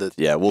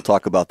 We'll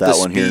talk about that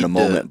one here in a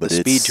moment. But the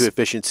speed to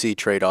efficiency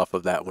trade off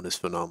of that one is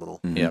phenomenal.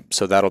 Mm-hmm. Yeah.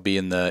 So that'll be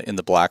in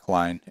the black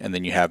line, and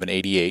then you have an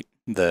 88,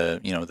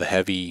 the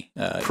heavy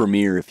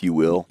Premier, if you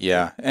will.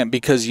 Yeah, and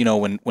because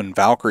when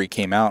Valkyrie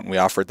came out and we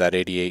offered that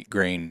 88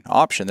 grain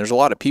option, there's a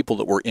lot of people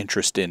that were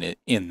interested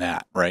in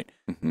that, right?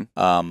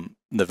 Mm-hmm.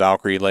 The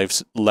Valkyrie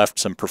left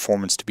some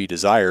performance to be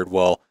desired.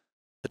 Well,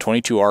 the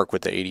 22 arc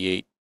with the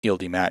 88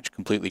 ELD match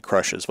completely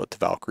crushes what the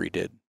Valkyrie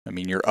did. I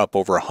mean, you're up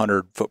over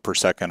 100 foot per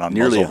second on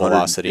nearly muzzle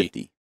velocity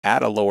 150.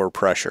 At a lower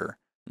pressure,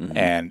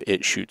 and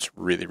it shoots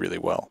really, really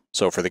well.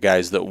 So for the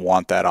guys that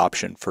want that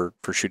option for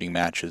shooting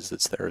matches,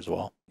 it's there as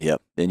well.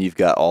 Yep. And you've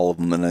got all of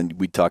them. And then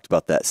we talked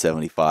about that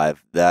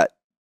 75. That,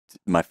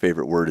 my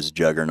favorite word is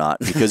juggernaut,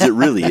 because it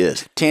really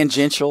is.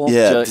 Tangential.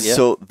 Yeah.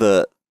 So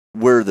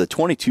where the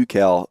 22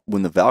 cal,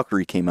 when the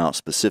Valkyrie came out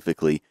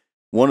specifically,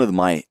 one of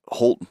my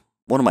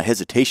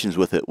hesitations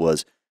with it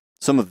was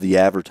some of the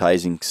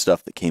advertising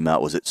stuff that came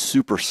out was it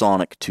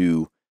supersonic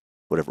to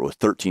whatever it was,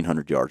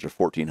 1,300 yards or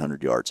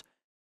 1,400 yards.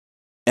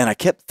 And I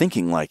kept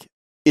thinking, like,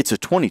 it's a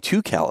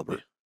 22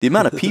 caliber. The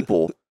amount of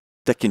people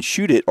that can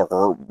shoot it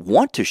or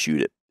want to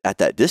shoot it at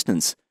that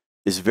distance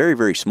is very,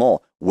 very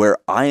small. Where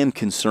I am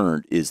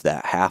concerned is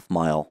that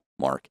half-mile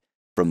mark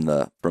from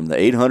the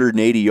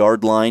 880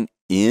 yard line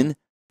in.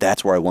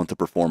 That's where I want the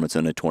performance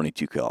in a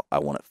 22 cal. I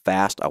want it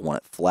fast, I want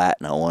it flat,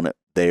 and I want it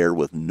there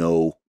with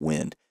no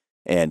wind.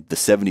 And the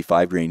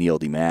 75 grain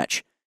ELD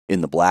match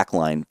in the black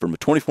line from a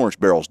 24-inch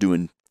barrel is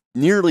doing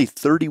nearly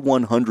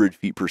 3,100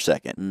 feet per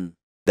second.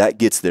 That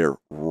gets there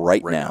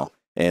right now.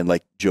 And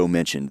like Joe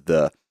mentioned,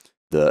 the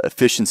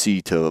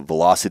efficiency to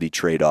velocity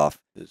trade-off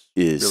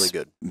is really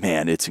good.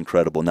 Man, it's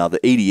incredible. Now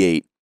the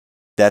 88,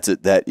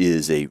 that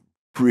is a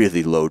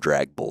really low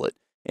drag bullet.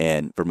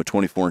 And from a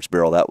 24-inch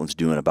barrel, that one's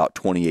doing about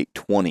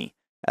 2820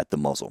 at the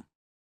muzzle,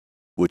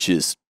 which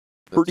is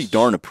pretty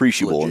darn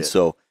appreciable. Legit. And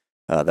so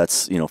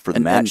that's for the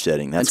match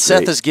setting. That's and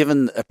great. Seth has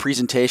given a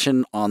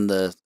presentation on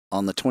the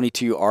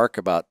 22 arc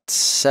about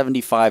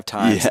 75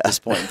 times at this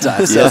point in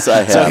time. So, yes, I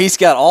have. So he's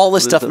got all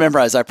this stuff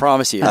memorized. I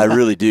promise you. I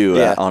really do.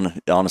 Yeah.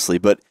 Honestly,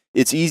 but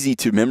it's easy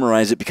to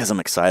memorize it because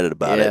I'm excited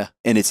about it,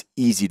 and it's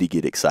easy to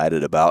get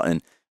excited about.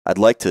 And I'd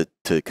like to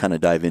kind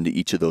of dive into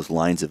each of those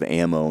lines of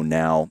ammo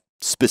now,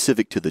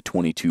 specific to the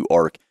 22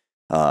 arc.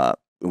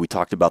 We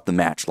talked about the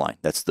match line.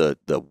 That's the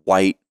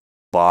white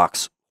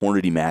box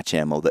Hornady match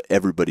ammo that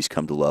everybody's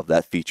come to love.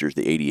 That features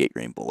the 88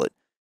 grain bullet.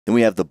 Then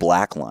we have the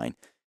black line.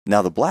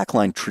 Now, the black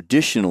line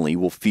traditionally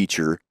will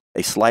feature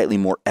a slightly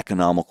more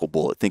economical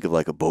bullet. Think of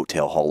like a boat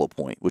tail hollow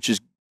point, which is,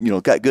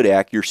 got good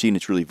accuracy and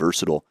it's really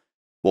versatile.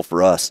 Well,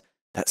 for us,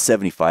 that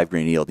 75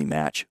 grain ELD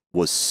match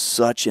was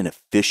such an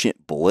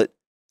efficient bullet.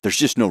 There's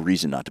just no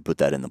reason not to put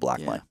that in the black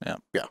line.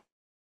 Yeah.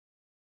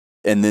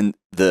 And then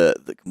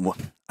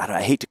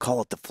I hate to call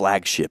it the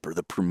flagship or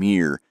the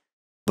premier,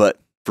 but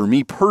for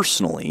me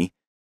personally,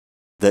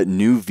 that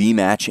new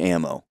V-Match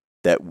ammo,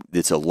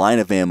 it's a line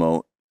of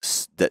ammo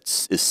that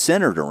is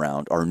centered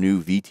around our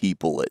new VT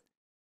bullet.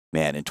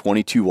 Man, in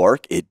 22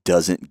 ARC, it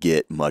doesn't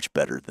get much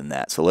better than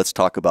that. So let's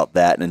talk about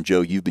that. And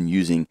Joe, you've been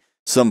using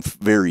some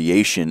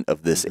variation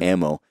of this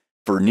ammo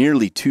for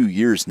nearly 2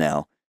 years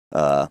now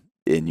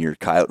in your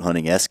coyote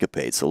hunting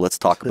escapade. So let's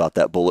talk about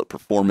that bullet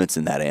performance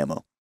and that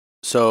ammo.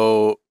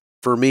 So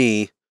for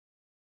me,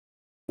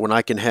 when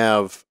I can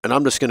have, and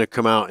I'm just going to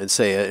come out and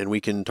say it, and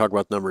we can talk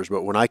about numbers,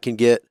 but when I can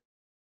get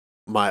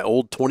my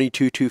old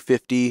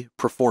 22-250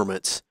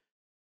 performance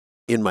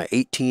in my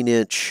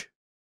 18-inch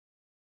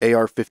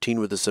AR-15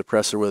 with a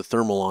suppressor with a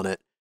thermal on it,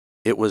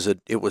 it was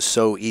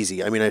so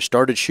easy. I mean, I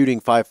started shooting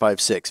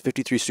 5.56,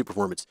 53 super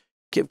performance,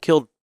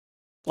 killed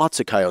lots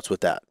of coyotes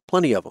with that,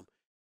 plenty of them,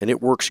 and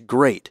it works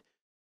great.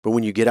 But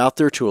when you get out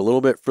there to a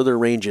little bit further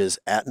ranges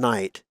at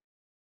night,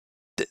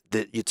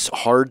 it's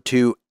hard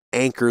to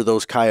anchor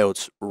those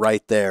coyotes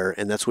right there,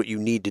 and that's what you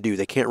need to do.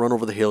 They can't run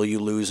over the hill, you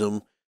lose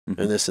them,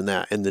 and this and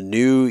that. And the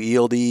new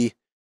ELD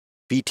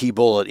VT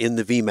bullet in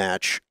the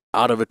V-Match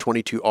out of a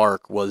 22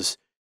 ARC was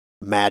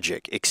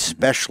magic,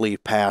 especially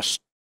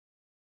past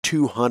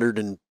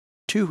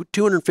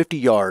 250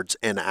 yards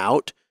and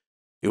out.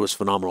 It was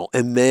phenomenal.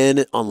 And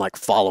then on like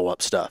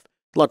follow-up stuff,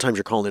 a lot of times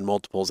you're calling in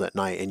multiples at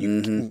night, and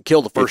you can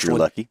kill the first one.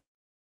 Lucky.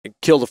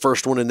 Kill the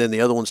first one, and then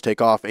the other ones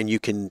take off, and you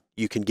can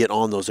get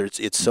on those.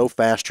 It's so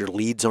fast. Your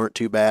leads aren't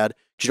too bad.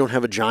 You don't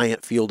have a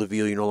giant field of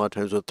view. You know, a lot of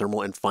times with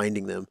thermal and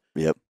finding them.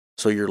 Yep.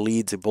 So your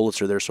leads and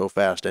bullets are there so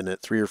fast, and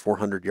at 300 or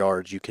 400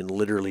 yards, you can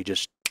literally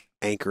just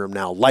anchor them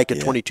now, like a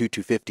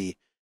 22-250.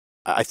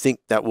 I think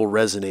that will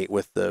resonate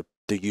with the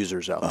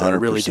users out there. 100%. I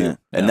really do.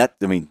 And that,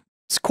 I mean,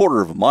 it's a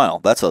quarter of a mile.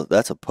 That's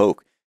a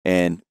poke.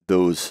 And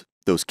those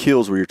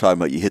kills where you're talking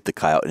about, you hit the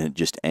coyote and it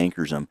just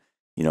anchors them,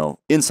 you know,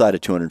 inside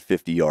of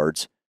 250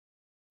 yards.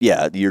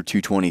 Yeah, year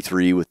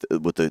 223 with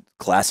the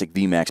classic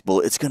VMAX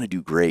bullet, it's going to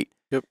do great.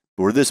 Yep.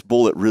 Where this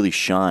bullet really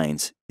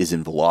shines is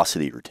in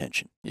velocity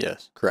retention.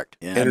 Yes. Correct.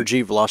 Yeah.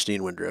 Energy, velocity,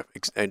 and wind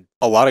drift. And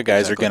a lot of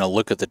guys are going to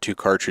look at the two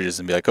cartridges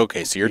and be like,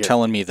 okay, so you're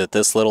telling me that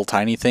this little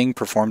tiny thing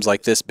performs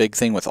like this big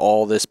thing with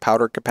all this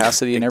powder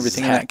capacity and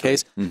everything in that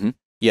case? Mm-hmm.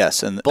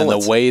 Yes, and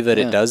the way that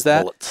it does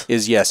that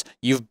is, yes,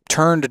 you've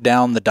turned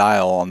down the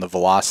dial on the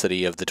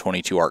velocity of the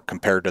 22 ARC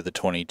compared to the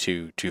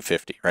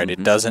 22-250, right?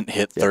 It doesn't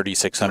hit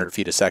 3,600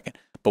 feet a second.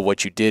 But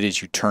what you did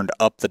is you turned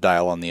up the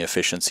dial on the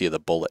efficiency of the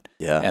bullet.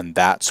 Yeah. And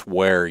that's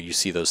where you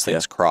see those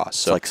things cross.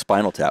 So it's like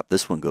Spinal Tap.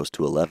 This one goes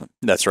to 11.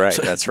 That's right.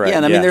 That's right. Yeah,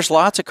 and I mean, there's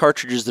lots of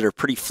cartridges that are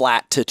pretty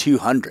flat to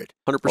 200.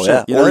 100%.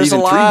 Yeah. You know, Or there's a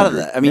even lot of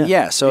 300. that. I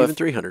mean, so even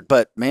 300.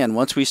 But man,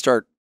 once we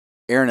start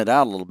airing it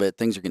out a little bit,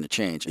 things are going to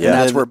change. And Yeah.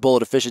 that's And where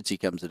bullet efficiency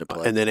comes into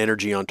play. And then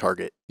energy on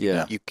target.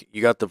 Yeah.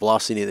 You got the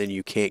velocity, and then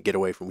you can't get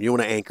away from it. You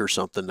want to anchor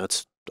something,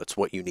 that's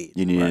what you need.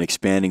 You need an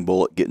expanding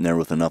bullet getting there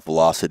with enough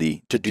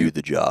velocity to do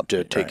the job.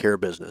 To take care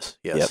of business.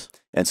 Yes. Yep.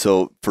 And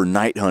so for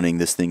night hunting,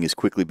 this thing has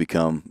quickly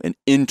become an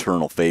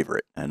internal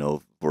favorite. I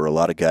know for a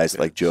lot of guys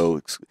like Joe,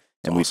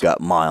 and we've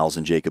got Miles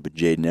and Jacob and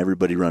Jayden,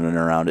 everybody running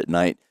around at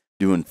night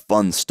doing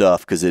fun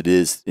stuff because it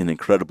is an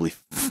incredibly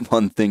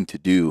fun thing to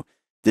do.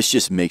 This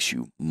just makes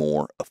you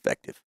more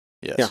effective.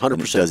 Yes. Yeah, 100%.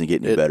 And it doesn't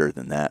get any better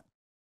than that.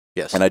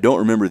 Yes. And I don't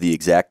remember the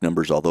exact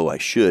numbers, although I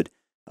should.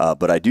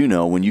 But I do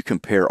know when you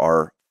compare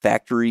our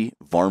factory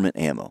varmint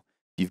ammo,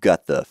 you've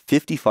got the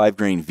 55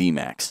 grain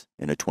VMAX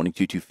in a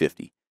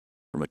 22-250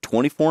 from a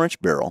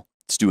 24-inch barrel.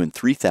 It's doing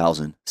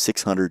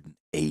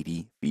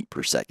 3,680 feet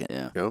per second.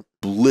 Yeah. Yep.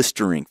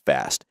 Blistering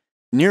fast.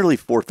 Nearly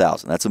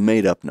 4,000. That's a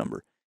made-up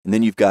number. And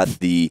then you've got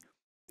the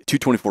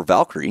 224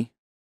 Valkyrie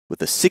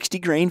with a 60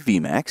 grain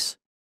VMAX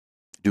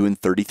doing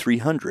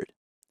 3,300.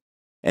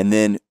 And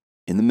then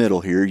in the middle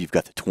here, you've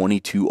got the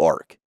 22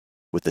 ARC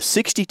with a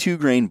 62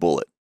 grain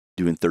bullet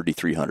doing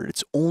 3,300.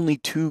 It's only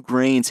 2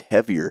 grains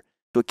heavier,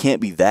 so it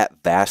can't be that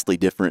vastly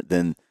different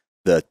than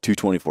the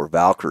 224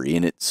 Valkyrie,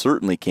 and it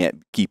certainly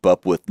can't keep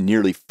up with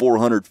nearly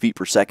 400 feet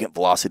per second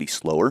velocity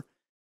slower.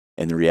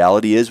 And the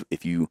reality is,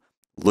 if you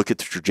look at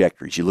the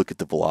trajectories, you look at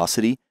the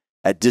velocity,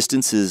 at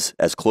distances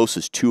as close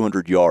as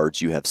 200 yards,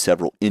 you have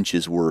several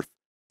inches worth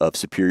of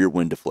superior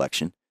wind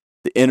deflection.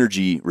 The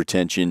energy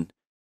retention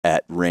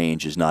at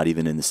range is not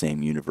even in the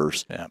same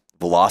universe. Yeah.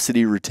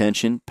 Velocity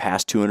retention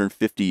past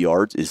 250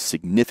 yards is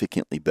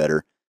significantly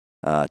better,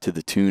 to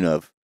the tune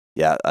of,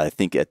 I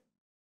think at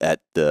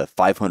the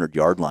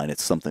 500-yard line,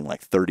 it's something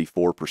like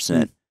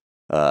 34%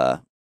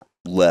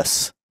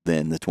 less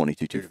than the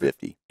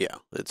 22-250. Yeah,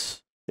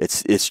 it's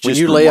just when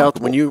you lay out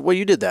remarkable.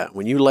 you did that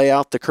when you lay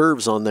out the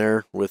curves on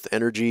there with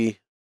energy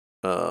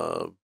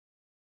on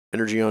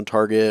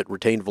target,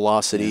 retained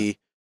velocity,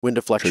 wind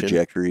deflection,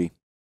 trajectory.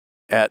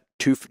 At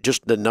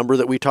just the number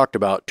that we talked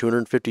about,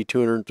 250,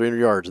 200, 300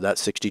 yards, that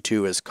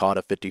 62 has caught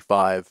a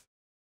 55,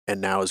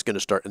 and now is going to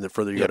start, and the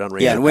further you go down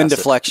range. Yeah, and wind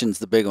deflection's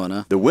the big one,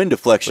 huh? The wind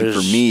deflection for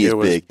me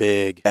is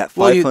big. At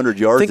 500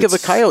 yards, think of a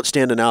coyote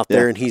standing out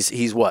there, and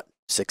he's what,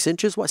 6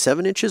 inches,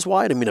 7 inches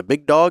wide? I mean, a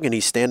big dog, and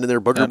he's standing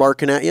there booger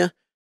barking at you.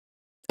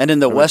 And in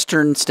the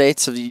western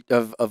states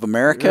of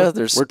America,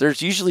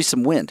 there's usually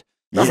some wind.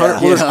 Well,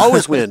 there's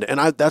always wind, and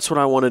that's what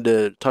I wanted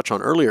to touch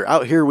on earlier.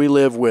 Out here, we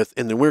live with,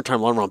 in the wintertime,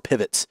 a lot on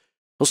pivots.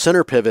 Those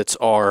center pivots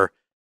are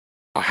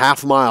a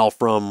half mile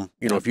from,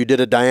 if you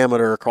did a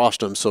diameter across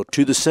them. So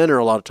to the center,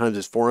 a lot of times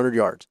it's 400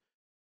 yards.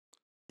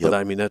 But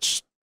I mean,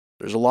 there's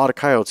a lot of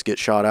coyotes get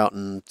shot out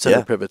in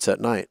center pivots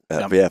at night.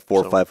 400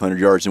 or 500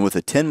 yards. And with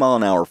a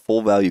 10-mile-an-hour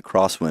full value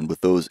crosswind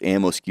with those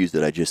ammo SKUs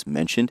that I just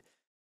mentioned,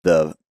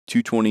 the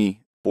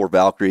 224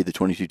 Valkyrie, the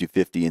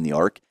 22-250, and the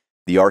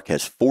ARC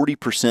has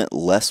 40%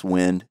 less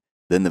wind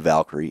than the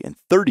Valkyrie and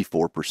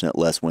 34%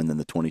 less wind than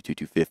the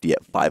 22-250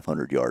 at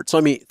 500 yards. So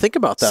I mean, think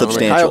about that.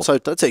 Substantial. On the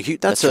coyote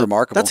side, that's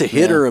remarkable. That's a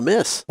hit or a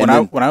miss. When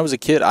I was a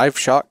kid, I've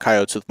shot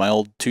coyotes with my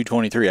old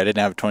 223. I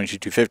didn't have a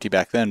 22-250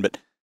 back then, but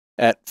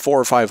at 400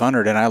 or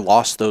 500, and I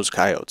lost those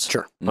coyotes.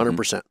 Sure,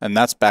 100%. And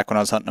that's back when I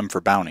was hunting them for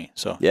bounty.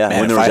 So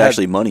when there was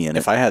actually money in it.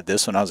 If I had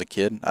this when I was a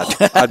kid,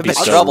 I'd be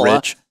so trouble,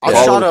 rich. I've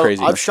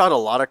shot a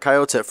lot of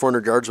coyotes at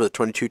 400 yards with a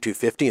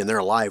 22-250, and they're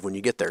alive when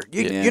you get there.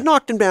 You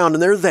knocked them down,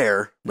 and they're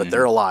there, but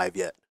they're alive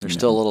yet. They're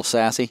still a little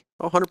sassy.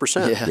 Oh,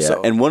 100%. Yeah.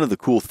 So. And one of the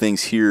cool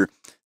things here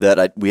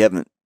that we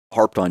haven't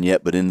harped on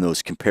yet, but in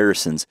those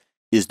comparisons,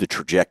 is the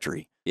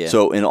trajectory. Yeah.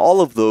 So in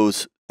all of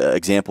those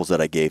examples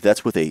that I gave,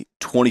 that's with a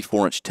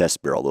 24-inch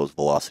test barrel, those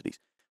velocities.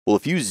 Well,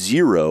 if you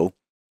zero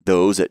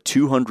those at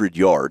 200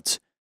 yards,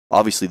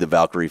 obviously the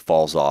Valkyrie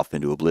falls off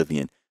into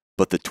oblivion.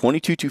 But the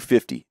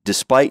 22-250,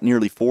 despite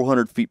nearly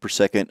 400 feet per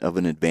second of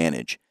an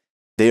advantage,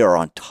 they are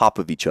on top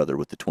of each other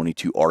with the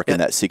 22 ARC and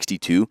that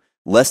 62.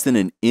 Less than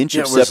an inch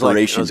of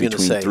separation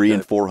between 300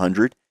 and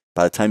 400.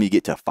 By the time you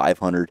get to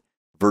 500,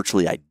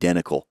 virtually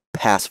identical.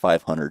 Past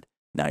 500,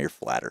 now you're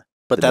flatter.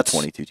 But that's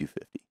 22-250.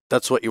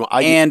 That's what you want.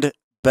 And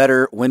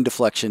better wind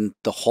deflection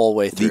the whole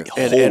way through.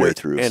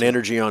 And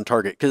energy on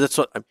target. Because that's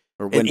what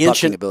or wind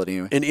pucking ability.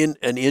 Anyway.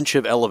 An inch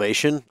of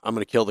elevation, I'm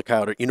going to kill the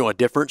coyote. You know a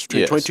difference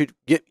between 22,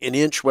 get an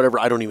inch, whatever.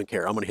 I don't even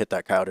care. I'm going to hit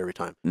that coyote every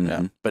time.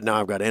 Mm-hmm. But now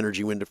I've got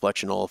energy, wind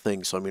deflection, all the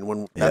things. So I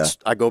mean,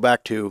 I go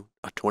back to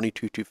a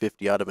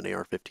 22-250 out of an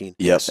AR-15.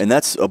 Yes, and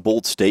that's a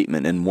bold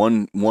statement. And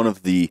one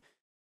of the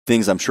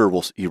things I'm sure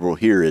we'll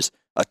hear is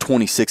a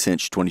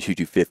 26-inch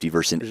 22-250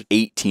 versus an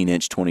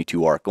 18-inch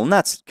 22 ARC. Well, and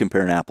that's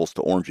comparing apples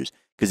to oranges.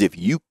 Because if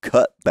you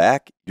cut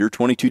back your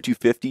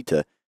 22-250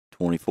 to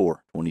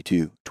 24,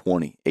 22,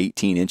 20,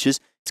 18 inches,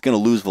 it's going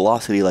to lose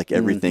velocity like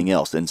everything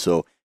else. And so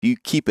if you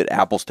keep it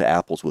apples to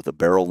apples with a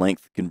barrel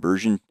length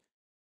conversion,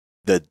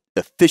 the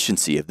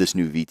efficiency of this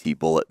new VT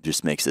bullet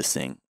just makes this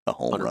thing a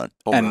home run.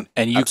 And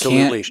you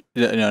Absolutely.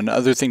 can't,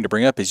 another thing to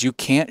bring up is you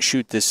can't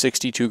shoot this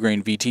 62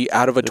 grain VT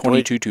out of a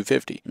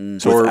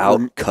 22-250. So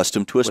without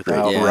custom twist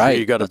rate. Right.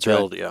 You got to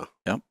build,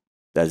 Yep.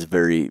 That is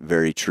very,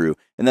 very true.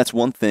 And that's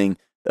one thing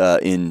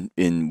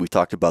we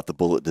talked about the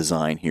bullet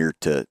design here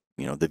to,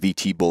 the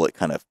VT bullet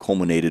kind of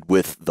culminated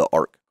with the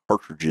ARC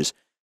cartridges.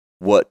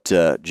 What,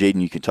 Jayden,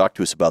 you can talk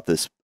to us about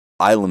this.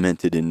 I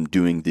lamented in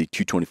doing the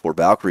 224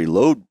 Valkyrie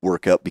load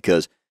workup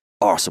because,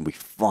 awesome, we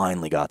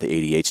finally got the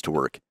 88s to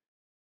work.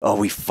 Oh,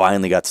 we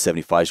finally got the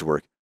 75s to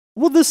work.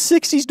 Well, the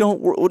 60s don't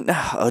work.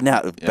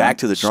 Now back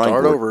to the drawing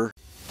board. Start over.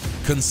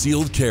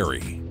 Concealed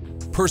carry,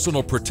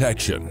 personal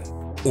protection,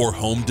 or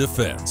home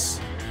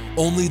defense.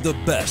 Only the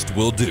best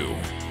will do.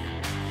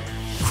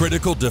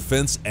 Critical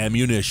defense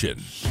ammunition,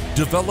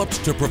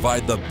 developed to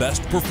provide the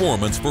best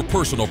performance for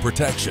personal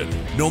protection,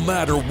 no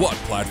matter what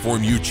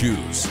platform you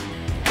choose.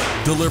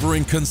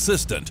 Delivering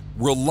consistent,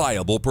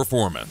 reliable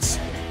performance.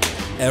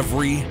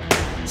 Every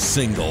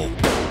single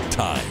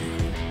time.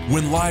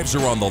 When lives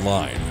are on the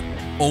line,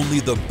 only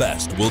the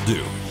best will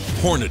do.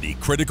 Hornady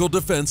Critical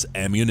Defense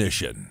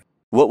Ammunition.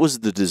 What was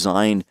the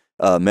design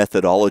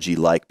methodology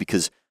like?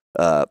 Because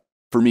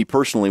for me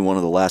personally, one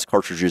of the last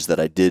cartridges that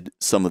I did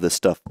some of this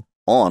stuff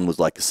on was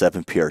like a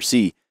 7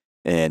 PRC,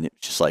 and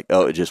it's just like,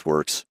 oh, it just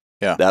works.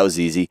 Yeah, that was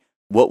easy.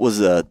 What was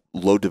the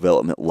load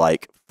development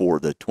like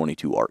for the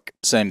 22 ARC?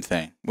 Same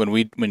thing. When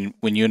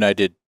you and I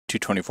did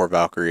 224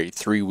 Valkyrie,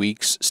 3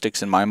 weeks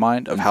sticks in my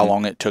mind of how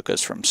long it took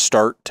us from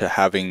start to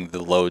having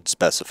the load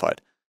specified.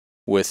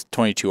 With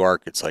 22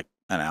 ARC, it's like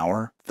an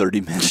hour,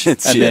 30 minutes,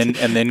 and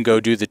then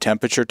go do the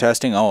temperature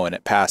testing. Oh, and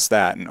it passed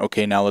that. And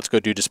okay, now let's go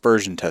do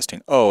dispersion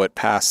testing. Oh, it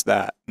passed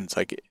that. And it's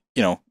like,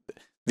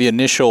 the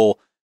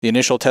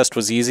initial test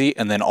was easy,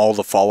 and then all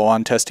the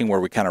follow-on testing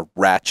where we kind of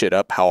ratchet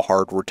up how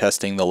hard we're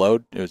testing the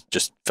load,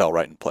 just fell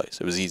right in place.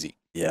 It was easy.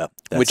 Yeah.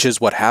 Which is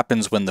what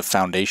happens when the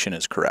foundation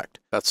is correct.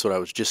 That's what I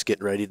was just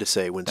getting ready to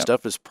say. When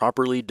stuff is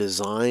properly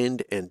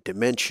designed and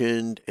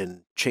dimensioned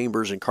and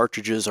chambers and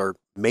cartridges are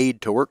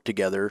made to work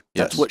together,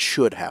 that's what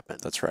should happen.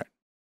 That's right.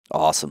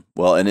 Awesome.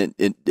 Well, and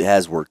it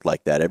has worked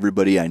like that.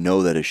 Everybody I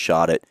know that has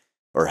shot it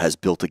or has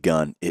built a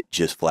gun, it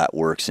just flat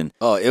works. And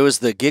it was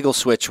the giggle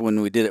switch when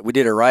we did it. We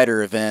did a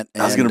rider event.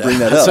 I was going to bring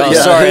that up. So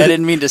sorry, I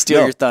didn't mean to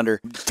steal your thunder.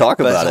 Talk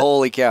about it.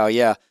 Holy cow,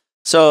 yeah.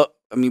 So,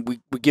 I mean,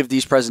 we give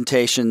these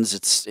presentations.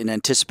 It's in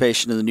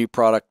anticipation of the new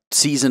product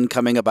season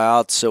coming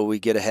about, so we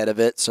get ahead of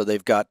it. So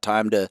they've got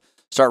time to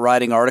start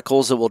writing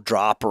articles that will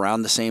drop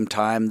around the same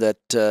time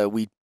that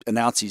we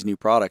announce these new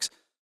products.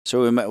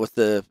 So we met with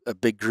a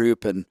big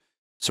group and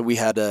so we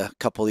had a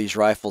couple of these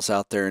rifles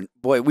out there, and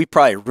boy, we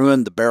probably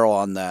ruined the barrel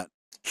on that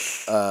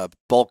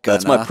bolt gun.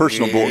 That's my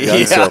personal bolt gun.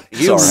 Yeah. So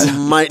You it's all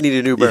right. might need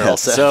a new barrel. Yeah.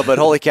 So, but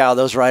holy cow,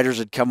 those riders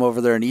would come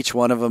over there, and each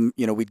one of them,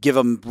 we'd give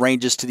them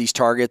ranges to these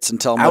targets and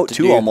tell them Out what to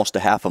to do, almost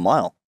a half a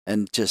mile.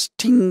 and just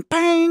ting,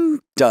 bang,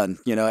 done.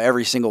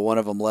 Every single one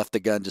of them left the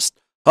gun just,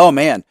 oh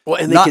man. Well,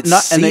 and they could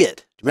see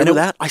it. Remember and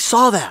that? I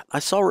saw that. I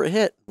saw where it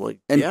hit. Well,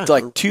 And yeah.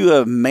 like to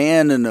a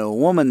man and a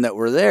woman that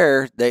were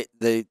there,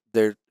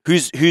 they're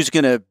who's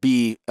gonna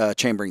be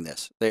chambering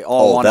this? They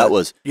all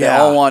want they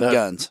all want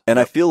guns. And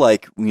I feel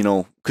like,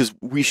 because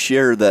we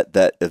share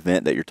that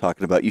event that you're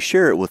talking about, you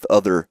share it with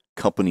other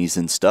companies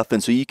and stuff.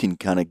 And so you can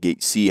kind of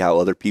see how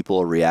other people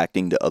are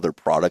reacting to other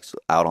products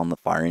out on the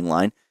firing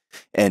line.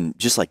 And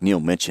just like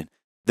Neil mentioned,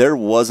 there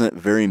wasn't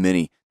very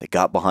many that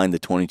got behind the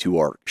 22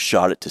 arc,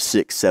 shot it to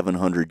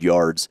 600-700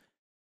 yards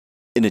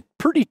in a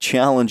pretty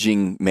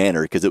challenging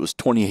manner because it was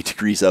 28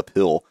 degrees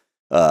uphill.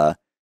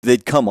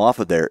 They'd come off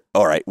of there.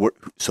 All right,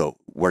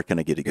 where can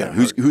I get a gun?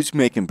 Who's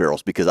making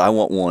barrels? Because I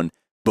want one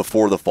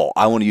before the fall.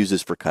 I want to use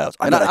this for coyotes.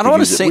 And I don't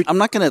want to sing. I'm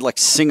not going to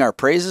sing our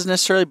praises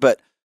necessarily, but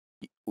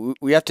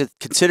we have to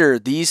consider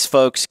these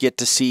folks get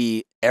to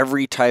see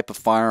every type of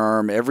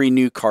firearm, every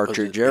new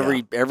cartridge,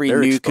 every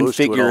new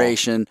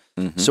configuration.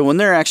 Mm-hmm. So when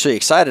they're actually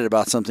excited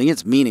about something,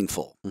 it's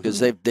meaningful because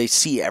they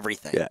see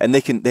everything. Yeah, and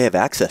they have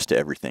access to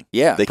everything.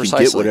 Yeah, they can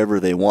get whatever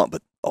they want.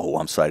 But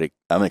I'm excited.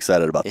 I'm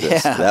excited about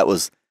this. Yeah.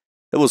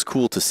 That was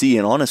cool to see.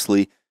 And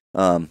honestly,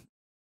 Neil,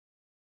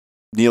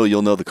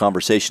 you'll know the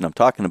conversation I'm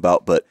talking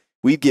about. But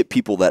we get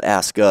people that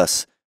ask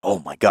us, "Oh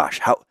my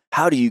gosh,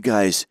 how do you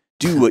guys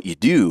do what you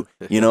do?"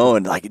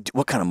 And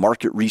what kind of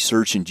market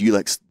research, and do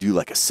you do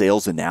a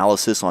sales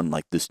analysis on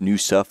this new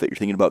stuff that you're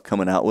thinking about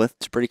coming out with?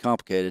 It's pretty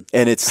complicated.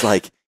 And it's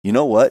like, you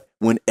know what?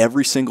 When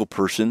every single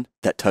person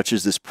that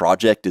touches this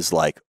project is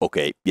like,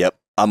 okay, yep,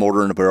 I'm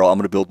ordering a barrel. I'm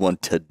going to build one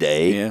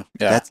today. Yeah.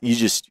 That's you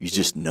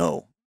just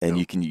know, and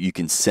you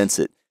can sense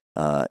it.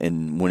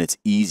 And when it's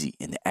easy,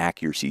 and the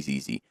accuracy's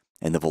easy,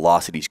 and the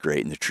velocity's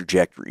great, and the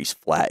trajectory's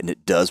flat, and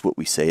it does what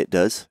we say it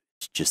does,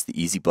 it's just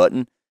the easy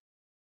button.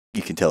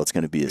 You can tell it's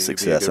going to be a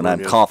success, and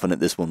I'm confident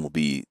this one will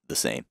be the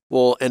same.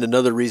 Well, and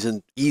another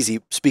reason,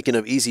 speaking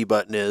of easy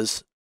button,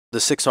 is the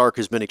 6-arc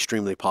has been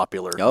extremely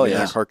popular. Oh, yeah.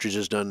 That cartridge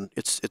is done.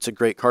 It's a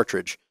great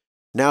cartridge.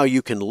 Now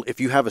you can, if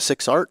you have a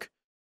 6-arc,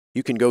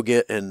 you can go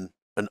get an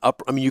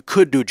upper. I mean, you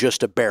could do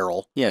just a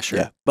barrel. Yeah, sure.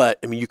 Yeah. But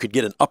I mean, you could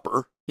get an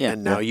upper. Yeah.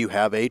 And now you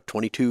have a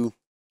 22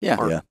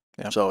 arc.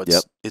 Yeah. So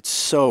it's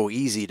so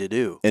easy to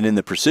do. And in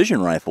the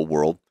precision rifle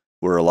world,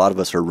 where a lot of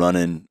us are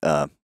running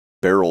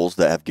barrels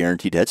that have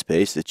guaranteed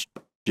headspace, it's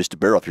just a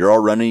barrel. If you're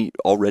already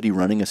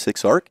running a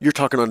 6-arc, you're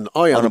talking on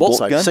the bolt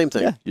side, gun? same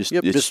thing. Yeah,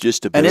 it's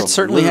just a barrel. And it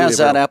certainly has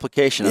that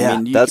application. Yeah,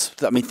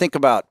 I mean, think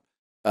about.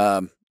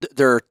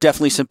 There are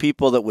definitely some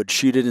people that would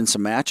shoot it in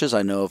some matches.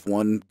 I know of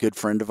one good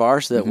friend of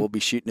ours that will be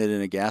shooting it in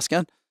a gas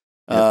gun.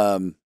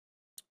 Yep.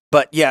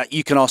 But yeah,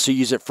 you can also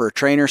use it for a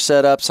trainer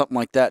setup, something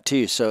like that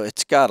too. So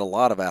it's got a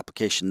lot of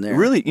application there.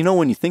 Really,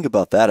 when you think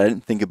about that, I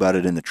didn't think about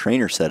it in the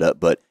trainer setup,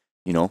 but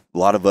a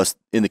lot of us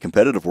in the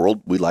competitive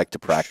world, we like to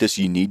practice.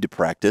 You need to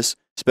practice,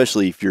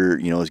 especially if you're,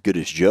 as good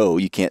as Joe.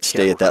 You can't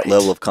stay at that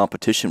level of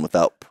competition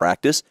without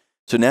practice.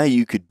 So now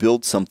you could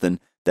build something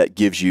that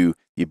gives you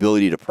the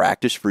ability to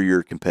practice for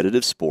your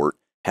competitive sport,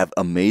 have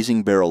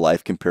amazing barrel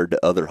life compared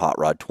to other hot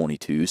rod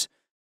 22s,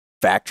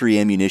 factory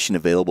ammunition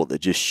available that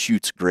just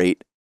shoots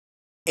great,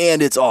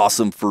 and it's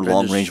awesome for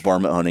long-range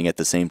varmint hunting at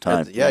the same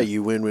time. Yeah,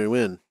 you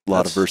win. A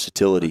lot of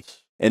versatility.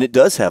 And it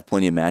does have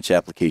plenty of match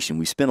application.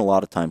 We spent a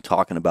lot of time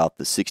talking about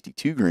the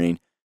 62 grain,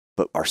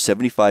 but our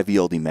 75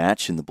 ELD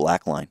match in the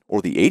black line,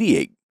 or the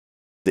 88.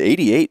 The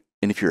 88,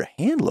 and if you're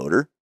a hand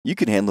loader, you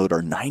can hand load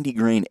our 90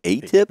 grain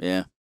A-tip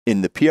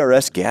in the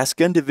PRS gas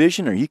gun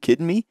division. Are you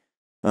kidding me?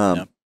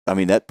 I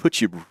mean, that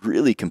puts you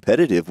really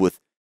competitive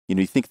with,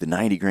 you think the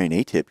 90 grain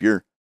A-tip,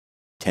 you're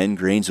 10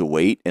 grains of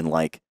weight and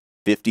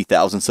 50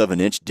 thousandths of an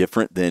inch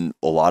different than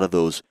a lot of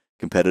those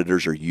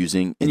competitors are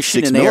using in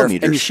 6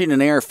 millimeters. And you're shooting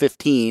an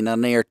AR-15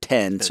 on an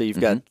AR-10, so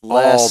you've got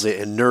all the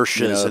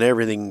inertias and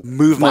everything,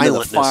 movement of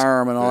the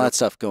firearm and all that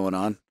stuff going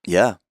on.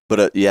 Yeah,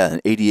 but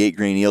an 88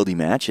 grain ELD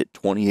match at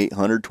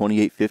 2,800,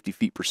 2,850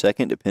 feet per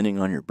second, depending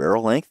on your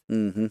barrel length.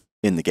 Mm-hmm.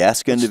 In the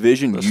gas gun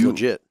division, that's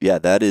legit. Yeah,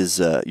 that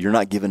is, you're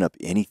not giving up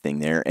anything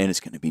there, and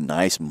it's going to be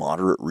nice,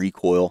 moderate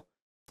recoil,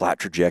 flat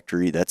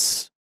trajectory.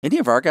 That's any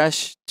of our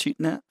guys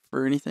shooting that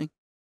for anything?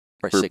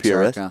 For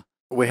PRS?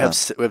 We have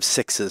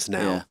 6s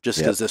now, just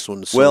because this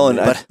one's so well,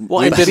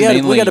 we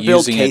got to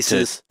build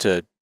cases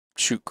to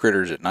shoot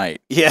critters at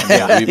night. Yeah,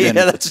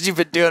 that's what you've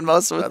been doing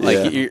most of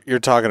it. You're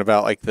talking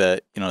about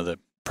the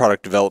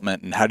product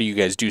development and how do you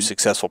guys do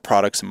successful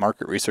products and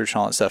market research and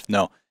all that stuff.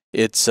 No,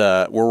 it's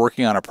we're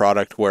working on a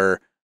product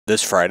where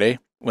this Friday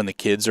when the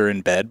kids are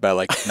in bed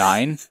by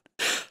 9.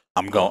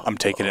 I'm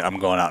taking it. I'm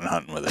going out and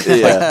hunting with it.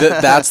 Yeah.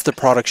 That's the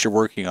products you're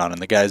working on,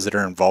 and the guys that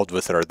are involved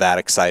with it are that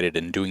excited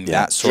and doing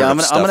that sort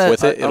of stuff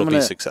with it. It'll be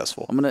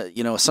successful. I'm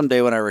gonna,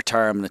 someday when I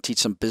retire, I'm gonna teach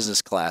some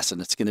business class,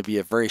 and it's gonna be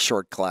a very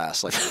short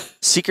class,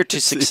 secret to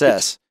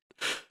success.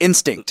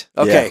 instinct.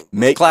 Okay, Yeah.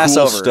 Make class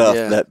cool over. stuff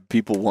Yeah. that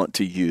people want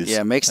to use.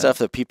 Yeah, make stuff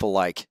that people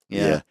like.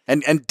 Yeah, Yeah.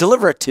 and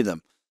deliver it to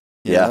them.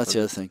 Yeah. That's the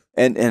other thing.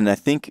 And I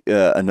think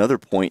another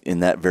point in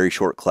that very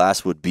short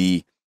class would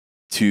be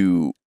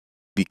to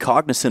be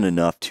cognizant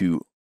enough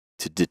to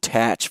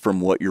detach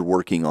from what you're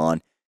working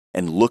on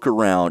and look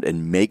around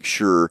and make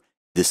sure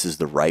this is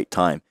the right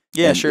time.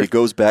 Yeah, and sure. It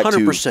goes back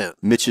 100%. to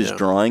Mitch's Yeah.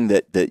 drawing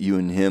that you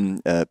and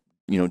him did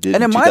And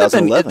in it might have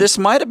been 2011. this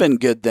might have been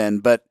good then,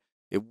 but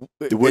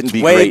wouldn't it's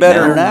be way great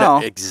better now.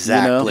 now.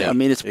 Exactly. You know? I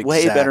mean, it's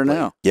way better Exactly.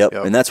 now. Yep.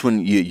 Yep. And that's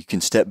when you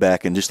can step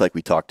back and just like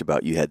we talked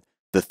about, you had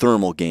the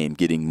thermal game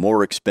getting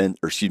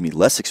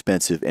less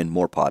expensive and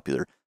more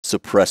popular.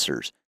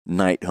 Suppressors,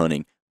 night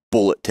hunting,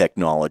 bullet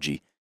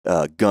technology,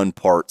 gun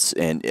parts,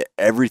 and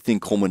everything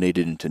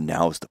culminated into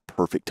now is the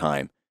perfect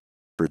time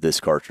for this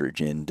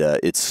cartridge. And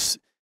it's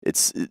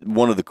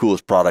one of the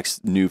coolest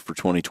products new for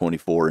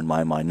 2024 in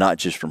my mind, not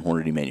just from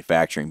Hornady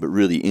Manufacturing, but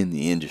really in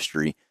the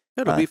industry.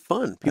 It'll be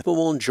fun. People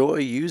will enjoy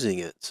using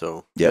it.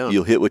 So Yeah,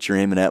 you'll hit what you're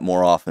aiming at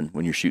more often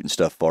when you're shooting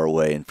stuff far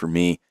away. And for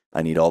me,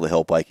 I need all the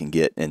help I can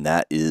get, and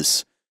that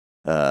is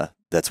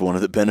that's one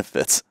of the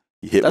benefits.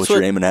 You hit what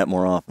you're aiming at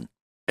more often.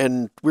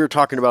 And we were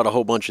talking about a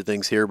whole bunch of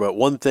things here, but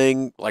one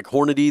thing like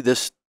Hornady,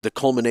 the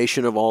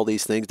culmination of all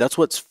these things, that's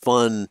what's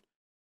fun.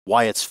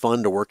 Why it's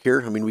fun to work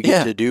here. I mean, we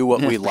get to do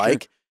what we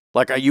like. Sure.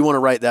 Like you want to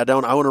write that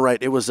down. I want to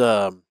write. It was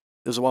a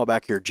while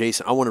back here,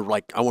 Jason. I want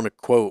to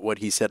quote what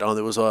he said on.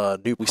 It was a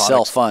new. We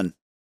sell fun.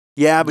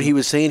 Yeah, but he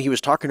was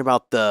talking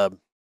about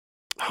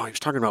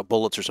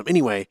bullets or something.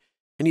 Anyway,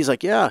 and he's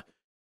like, yeah,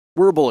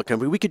 we're a bullet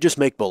company. We could just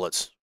make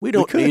bullets. We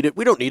don't need it.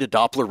 We don't need a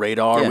Doppler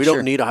radar. We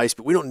don't need a high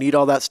speed. We don't need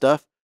all that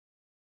stuff.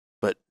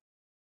 But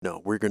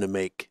no, we're gonna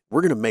make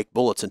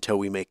bullets until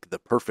we make the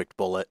perfect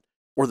bullet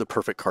or the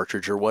perfect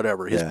cartridge or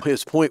whatever.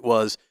 His point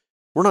was,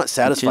 we're not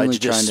satisfied.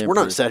 We're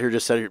not sat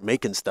here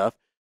making stuff.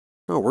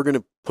 No, we're going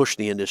to push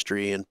the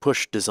industry and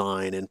push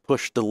design and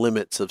push the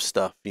limits of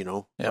stuff, you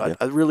know. Yeah.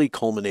 I really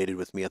culminated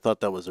with me. I thought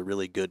that was a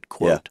really good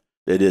quote.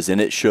 Yeah, it is.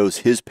 And it shows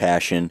his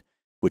passion,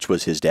 which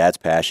was his dad's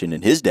passion,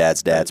 and his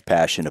dad's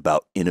passion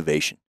about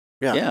innovation.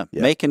 Yeah.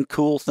 Making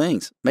cool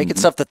things. Making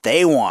stuff that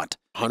they want.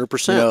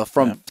 100%. You know,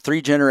 from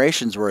 3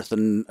 generations worth.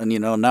 And you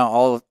know,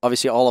 now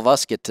obviously all of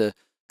us get to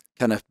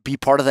kind of be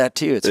part of that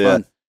too. It's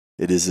fun.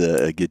 It is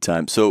a good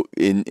time. So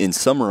in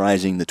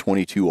summarizing the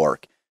 22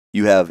 ARC,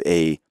 you have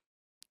a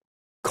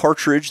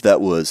cartridge that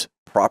was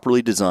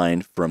properly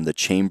designed from the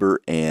chamber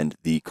and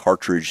the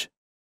cartridge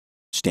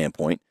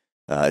standpoint.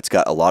 It's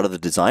got a lot of the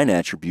design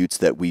attributes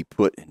that we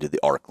put into the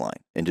ARC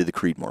line, into the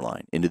Creedmoor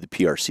line, into the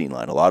PRC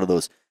line, a lot of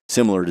those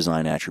similar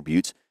design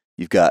attributes.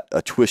 You've got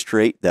a twist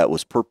rate that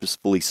was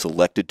purposefully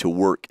selected to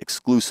work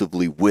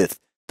exclusively with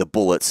the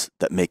bullets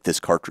that make this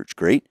cartridge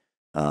great.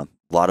 A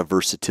lot of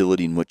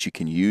versatility in what you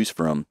can use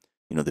from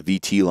the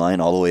VT line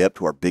all the way up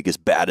to our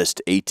biggest,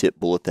 baddest A-tip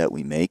bullet that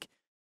we make.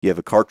 You have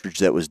a cartridge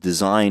that was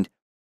designed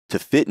to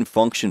fit and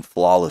function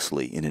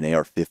flawlessly in an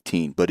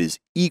AR-15, but is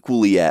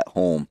equally at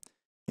home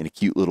in a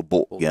cute little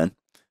bolt gun.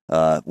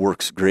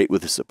 Works great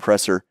with a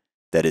suppressor.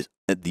 That is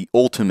the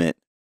ultimate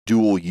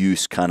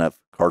dual-use kind of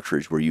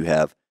cartridge where you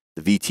have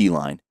the VT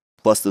line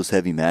plus those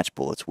heavy match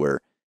bullets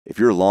where if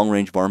you're a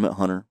long-range varmint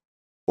hunter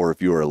or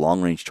if you're a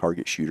long-range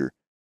target shooter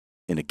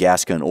in a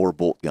gas gun or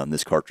bolt gun,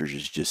 this cartridge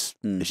is just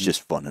it's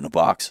just fun in a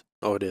box.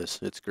 Oh, it is.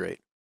 It's great.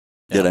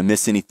 Did I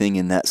miss anything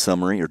in that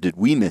summary, or did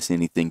we miss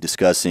anything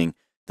discussing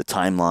the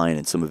timeline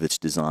and some of its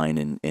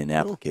design and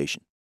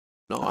application?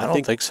 No, I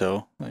don't think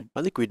so.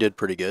 I think we did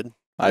pretty good.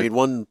 I mean,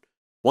 one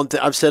thing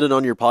I've said it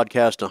on your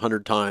podcast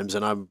 100 times,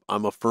 and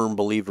I'm a firm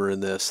believer in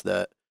this,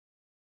 that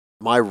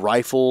my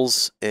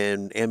rifles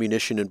and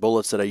ammunition and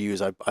bullets that I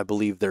use, I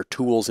believe they're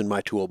tools in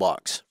my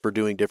toolbox for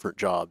doing different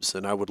jobs,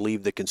 and I would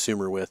leave the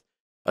consumer with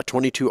a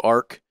 22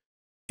 ARC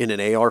in an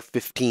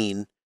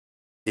AR-15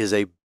 is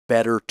a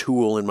better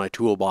tool in my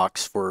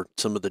toolbox for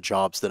some of the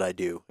jobs that I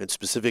do, and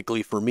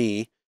specifically for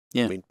me,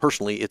 I mean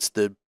personally, it's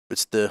the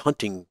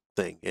hunting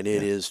thing, and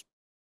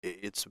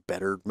it's a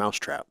better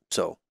mousetrap.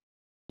 So,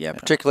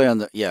 particularly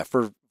on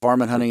for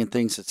varmint hunting and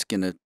things, it's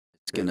gonna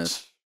run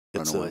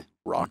away. A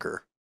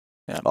rocker.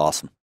 Yeah,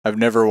 awesome. I've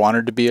never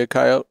wanted to be a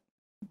coyote,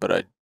 but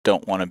I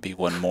don't want to be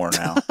one more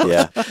now.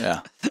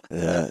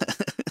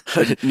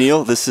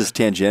 Neil, this is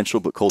tangential,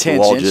 but Coulter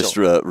Wall just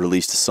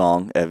released a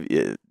song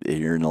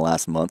here in the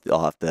last month.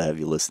 I'll have to have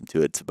you listen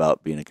to it. It's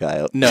about being a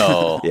coyote.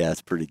 No. Yeah,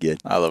 it's pretty good.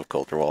 I love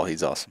Coulter Wall.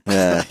 He's awesome.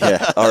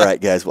 Yeah. All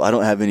right, guys. Well, I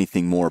don't have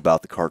anything more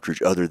about the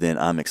cartridge other than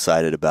I'm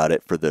excited about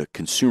it for the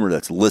consumer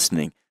that's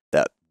listening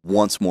that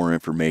wants more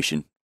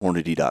information,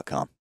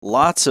 Hornady.com.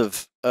 Lots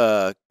of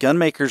gun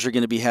makers are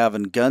going to be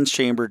having guns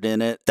chambered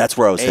in it. That's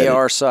where I was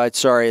AR headed. side,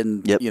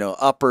 and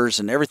uppers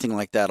and everything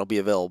like that will be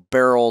available.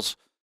 Barrels.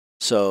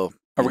 So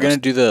are we going to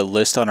do the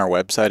list on our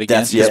website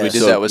again? Because we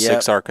did that with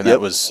 6 ARC, and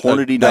that was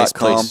Hornady.com. Nice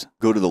place.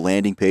 Go to the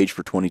landing page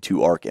for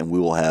 22 ARC, and we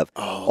will have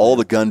all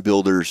the gun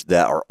builders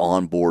that are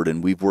on board,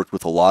 and we've worked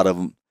with a lot of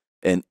them.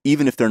 And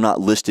even if they're not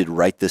listed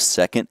right this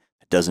second,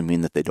 it doesn't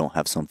mean that they don't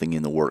have something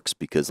in the works,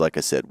 because like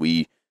I said,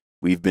 we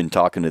We've been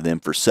talking to them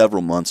for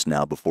several months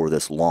now before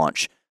this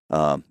launch,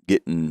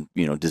 getting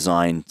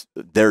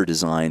their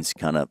designs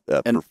kind of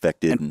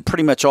perfected. And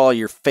pretty much all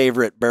your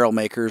favorite barrel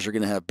makers are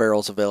going to have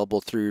barrels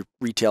available through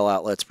retail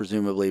outlets,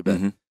 presumably.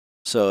 But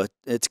so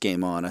it's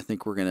game on. I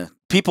think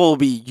people will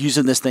be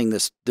using this thing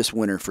this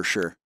winter for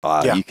sure.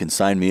 You can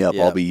sign me up.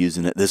 I'll be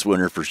using it this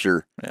winter for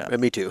sure. Yeah,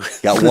 me too.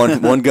 Got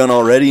one gun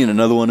already and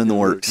another one in the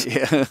works.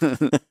 Yeah.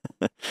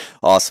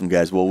 Awesome,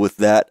 guys. Well, with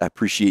that, I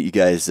appreciate you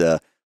guys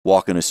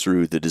walking us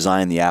through the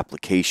design, the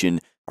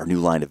application, our new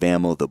line of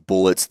ammo, the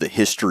bullets, the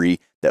history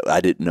that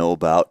I didn't know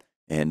about,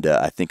 and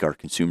I think our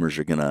consumers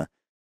are gonna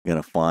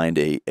find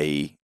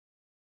a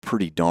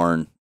pretty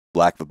darn,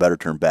 lack of a better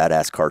term,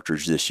 badass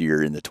cartridge this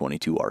year in the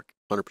 22 ARC.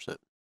 100%.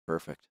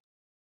 Perfect.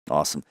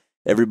 Awesome.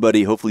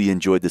 Everybody, hopefully you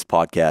enjoyed this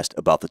podcast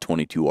about the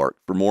 22 ARC.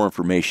 For more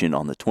information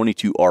on the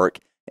 22 ARC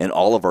and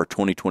all of our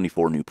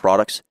 2024 new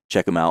products,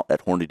 check them out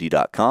at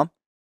Hornady.com,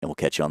 and we'll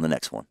catch you on the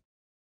next one.